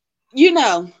 you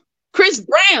know, Chris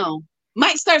Brown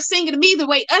might start singing to me the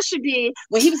way Usher did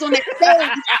when he was on that stage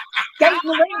skating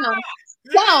around.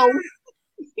 So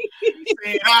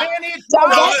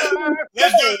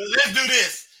let's do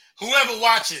this. Whoever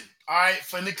watching, all right,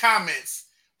 for in the comments,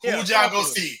 who would y'all go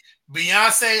see?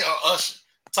 Beyonce or Usher?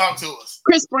 Talk to us.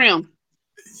 Chris Brown.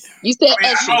 You said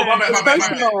Usher. My bad.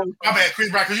 Chris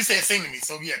Brown, because you said sing to me.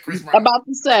 So yeah, Chris Brown. About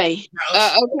to say.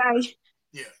 Okay.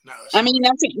 Yeah, no. I mean,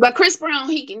 that's it. But Chris Brown,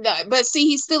 he can die. But see,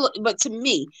 he's still. But to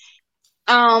me,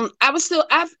 I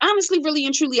honestly, really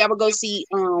and truly, I would go see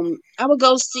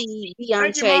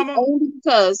Beyonce only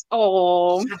because.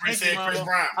 Oh, Chris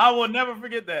Brown. I will never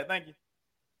forget that. Thank you.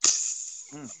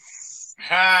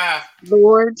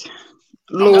 Lord.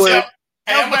 Hey,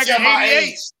 I'm gonna tell my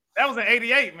age. That was in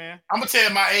 '88, man. I'm gonna tell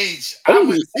my age. I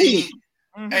would see.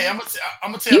 Hey, I'm gonna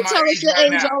tell you my tell age us your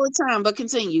right age now. all the time, but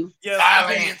continue.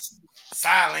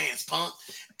 Silence, punk.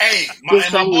 Hey,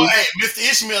 my boy, hey, Mr.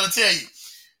 Ishmael will tell you.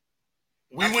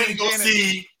 We went to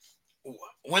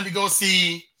go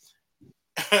see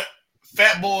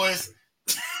Fat Boys,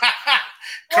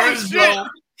 Curtis Blow,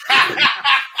 and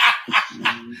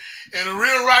the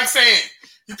real Roxanne.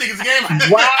 You think it's a game?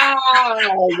 Wow.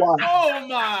 Oh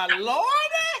my Lord.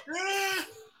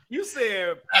 You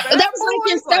said that was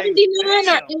like in 79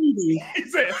 or 80. He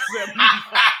said 79.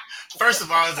 First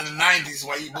of all, it's in the 90s.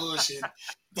 Why you bullshit?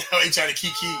 They try to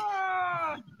kiki.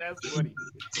 That's funny.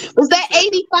 Was that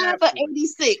 85 or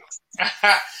 86?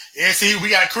 Yeah, see, we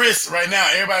got Chris right now.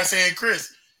 Everybody's saying Chris.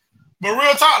 But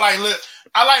real talk, like, look,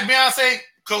 I like Beyonce,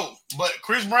 cool. But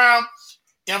Chris Brown,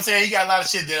 you know what I'm saying? He got a lot of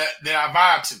shit that I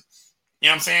vibe to. You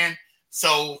know what I'm saying?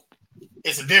 So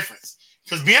it's a difference.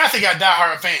 Because Beyonce got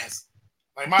diehard fans.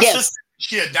 Like my sister,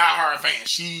 she a diehard fan.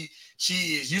 She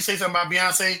is. You say something about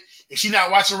Beyonce, if she's not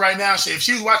watching right now, if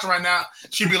she was watching right now,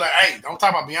 she'd be like, hey, don't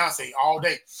talk about Beyonce all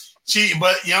day.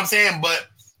 But you know what I'm saying? But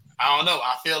I don't know.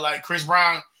 I feel like Chris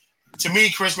Brown, to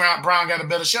me, Chris Brown got a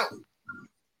better show.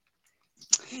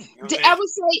 You know I would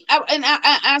say,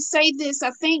 I say this,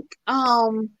 I think,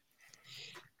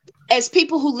 as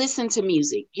people who listen to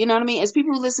music, you know what I mean? As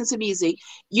people who listen to music,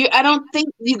 I don't think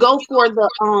you go for the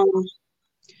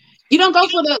you don't go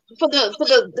for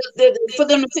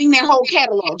them to sing their whole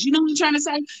catalogs. You know what I'm trying to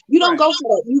say? You don't go for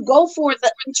that. You go for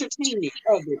the entertainment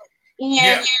of it.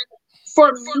 And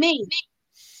for me,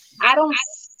 I don't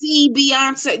see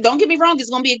Beyonce. Don't get me wrong, it's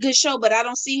gonna be a good show, but I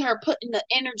don't see her putting the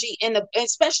energy in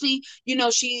especially, you know,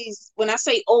 when I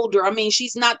say older, I mean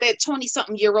she's not that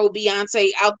 20-something-year-old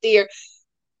Beyonce out there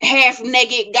half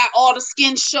naked, got all the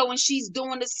skin showing, she's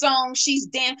doing the song, she's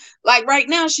dancing. Like right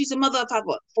now, she's a mother of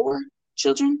 3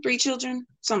 children,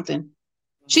 something.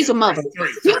 She's a mother.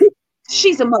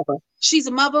 She's a mother. She's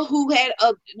a mother who had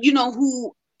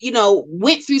who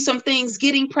went through some things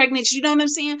getting pregnant. You know what I'm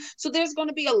saying? So there's going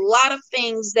to be a lot of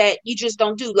things that you just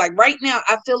don't do. Like right now,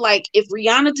 I feel like if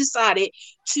Rihanna decided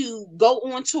to go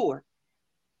on tour,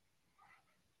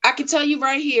 I can tell you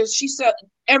right here,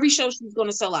 every show she's going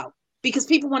to sell out. Because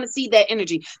people want to see that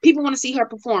energy. People want to see her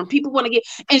perform. People want to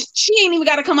and she ain't even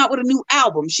got to come out with a new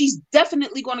album. She's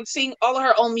definitely going to sing all of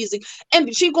her own music,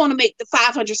 and she's going to make the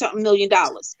 $500-something million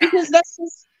because that's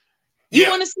just, you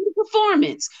want to see the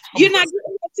performance. You're not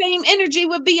getting that same energy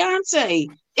with Beyonce.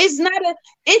 It's not a.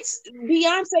 It's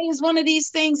Beyonce is one of these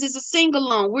things. It's a sing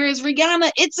along. Whereas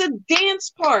Rihanna, it's a dance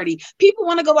party. People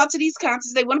want to go out to these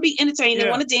concerts. They want to be entertained. They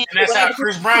want to dance. And that's how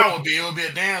Chris Brown would be. It would be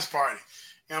a dance party.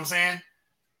 You know what I'm saying?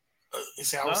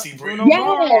 It's how I would see Bruno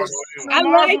Mars. I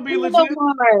like Bruno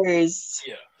Mars.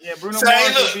 Yeah, Bruno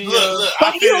Mars. Look.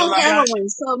 But he on heroin,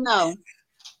 so no.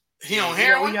 He on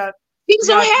heroin. He was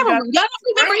on heroin. Y'all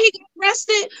don't remember he got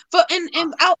arrested for in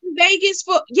out in Vegas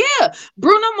for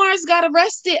Bruno Mars got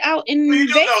arrested out in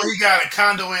Vegas. Know he got a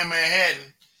condo in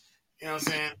Manhattan. You know what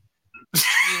I'm saying?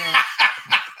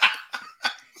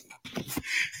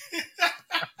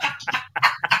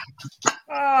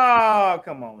 Oh,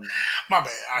 come on now. My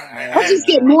bad. I just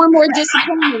get more and more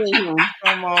disappointed in him.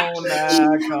 Come on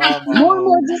now. Come on. More and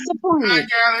more disappointed. I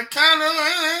got a condo.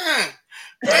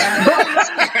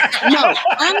 No,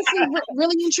 honestly,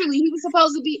 really and truly,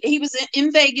 he was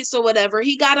in Vegas or whatever.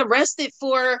 He got arrested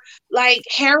for like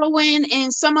heroin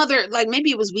and some other, like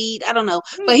maybe it was weed, I don't know.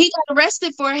 But he got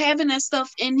arrested for having that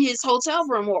stuff in his hotel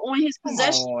room or on his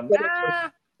possession.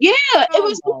 Yeah, it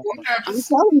was. I'm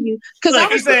telling you, because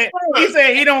he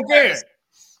said he don't care.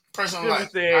 Personal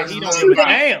life. He said he don't give a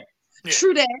damn.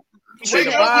 True that. I'm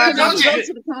gonna go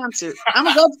to the concert. I'm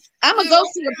gonna go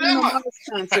see a Bruno Mars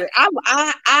concert.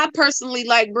 I personally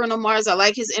like Bruno Mars. I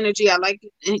like his energy. I like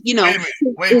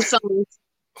Wait his songs.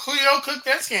 Who y'all cook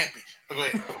that scampi? Go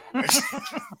ahead.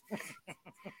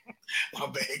 My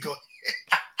bad. Go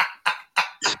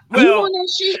ahead. Well, you want that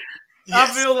shit? Yes.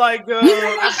 I feel like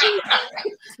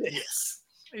yes.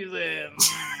 He said,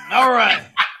 all right.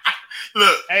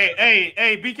 Look.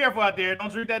 Hey, be careful out there.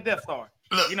 Don't drink that Death Star.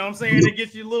 Look. You know what I'm saying? It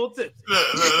gets you a little tips. Look.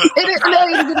 It is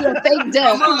a fake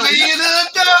death. I'm gonna leave the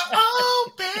door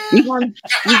open.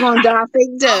 You gonna die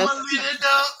fake death. I'm gonna leave the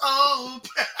door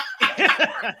open.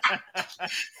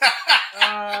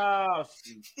 Oh,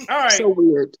 shoot. All right. So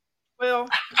weird. Well,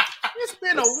 it's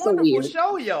been a wonderful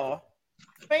show, y'all.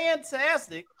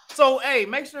 Fantastic. So, hey,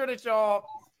 make sure that y'all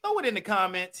throw it in the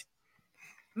comments.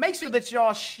 Make sure that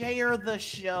y'all share the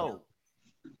show.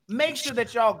 Make sure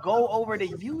that y'all go over to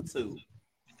YouTube.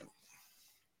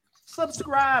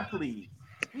 Subscribe, please.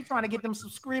 We're trying to get them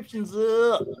subscriptions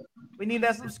up. We need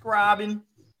that subscribing.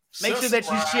 Make sure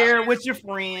that you share it with your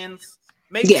friends.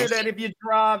 Make sure that if you're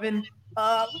driving,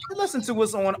 listen to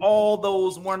us on all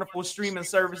those wonderful streaming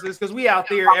services because we out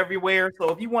there everywhere. So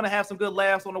if you want to have some good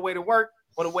laughs on the way to work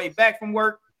or the way back from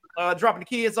work, dropping the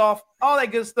kids off, all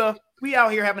that good stuff, we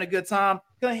out here having a good time.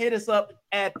 Gonna hit us up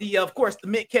at of course, the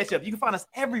Mint Ketchup. You can find us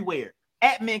everywhere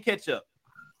at Mint Ketchup.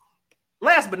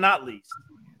 Last but not least,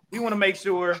 we want to make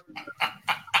sure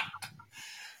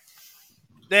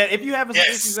that if you have some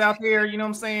issues out there, you know what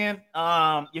I'm saying?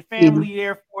 Your family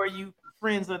there for you,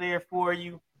 friends are there for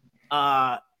you,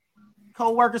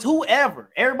 co-workers,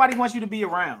 whoever. Everybody wants you to be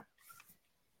around.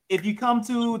 If you come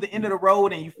to the end of the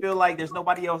road and you feel like there's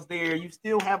nobody else there, you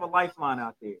still have a lifeline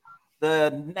out there.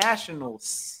 The National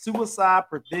Suicide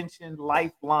Prevention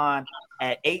Lifeline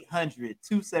at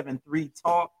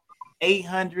 800-273-TALK,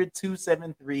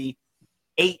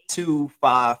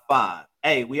 800-273-8255.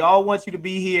 Hey, we all want you to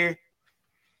be here.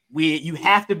 You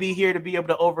have to be here to be able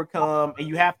to overcome, and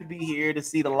you have to be here to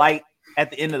see the light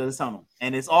at the end of the tunnel.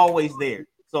 And it's always there.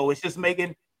 So it's just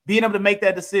being able to make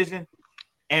that decision,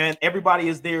 and everybody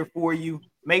is there for you.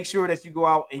 Make sure that you go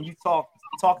out and you talk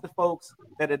to folks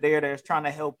that are there that's trying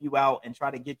to help you out and try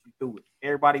to get you through it.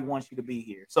 Everybody wants you to be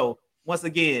here. So once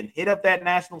again, hit up that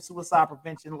National Suicide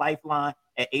Prevention Lifeline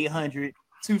at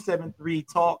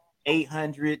 800-273-TALK,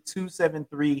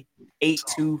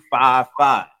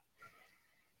 800-273-8255.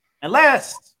 And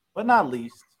last but not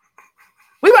least,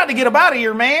 we about to get up out of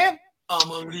here, man. I'm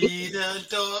gonna leave the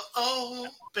door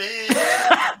open.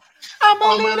 I'm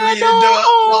gonna leave the door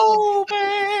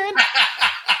open.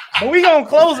 But we gonna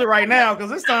close it right now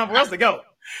because it's time for us to go.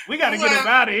 We gotta get up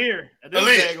out of here.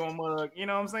 This daggone mug, you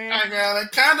know what I'm saying? I got a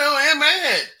condo in my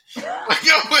head.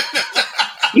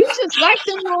 You just like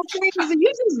them little things and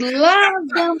you just love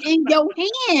them in your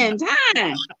hand,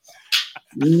 huh?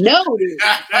 Noted.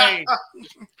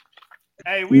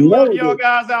 Hey, we love y'all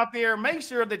guys out there. Make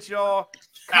sure that y'all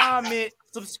comment,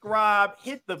 subscribe,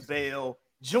 hit the bell,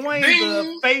 join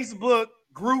the Facebook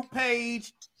group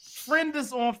page. Friend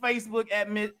us on Facebook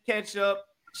at Mint Ketchup.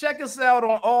 Check us out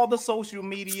on all the social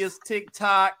medias,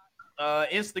 TikTok,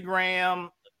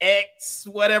 Instagram, X,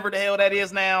 whatever the hell that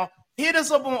is now. Hit us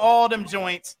up on all them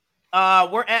joints.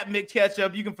 We're at Mint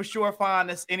Ketchup. You can for sure find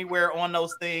us anywhere on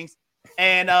those things.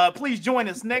 And please join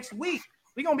us next week.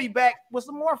 We're going to be back with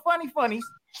some more funnies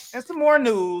and some more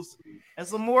news and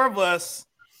some more of us.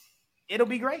 It'll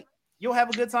be great. You'll have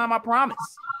a good time. I promise.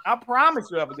 I promise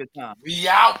you'll have a good time. We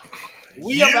out.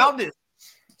 We about this.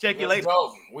 Check you later.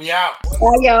 Go. We out.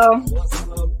 Bye, y'all.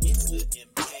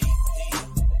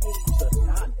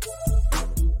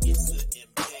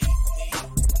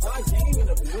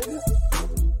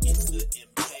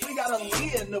 We got a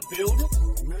Lee in the building.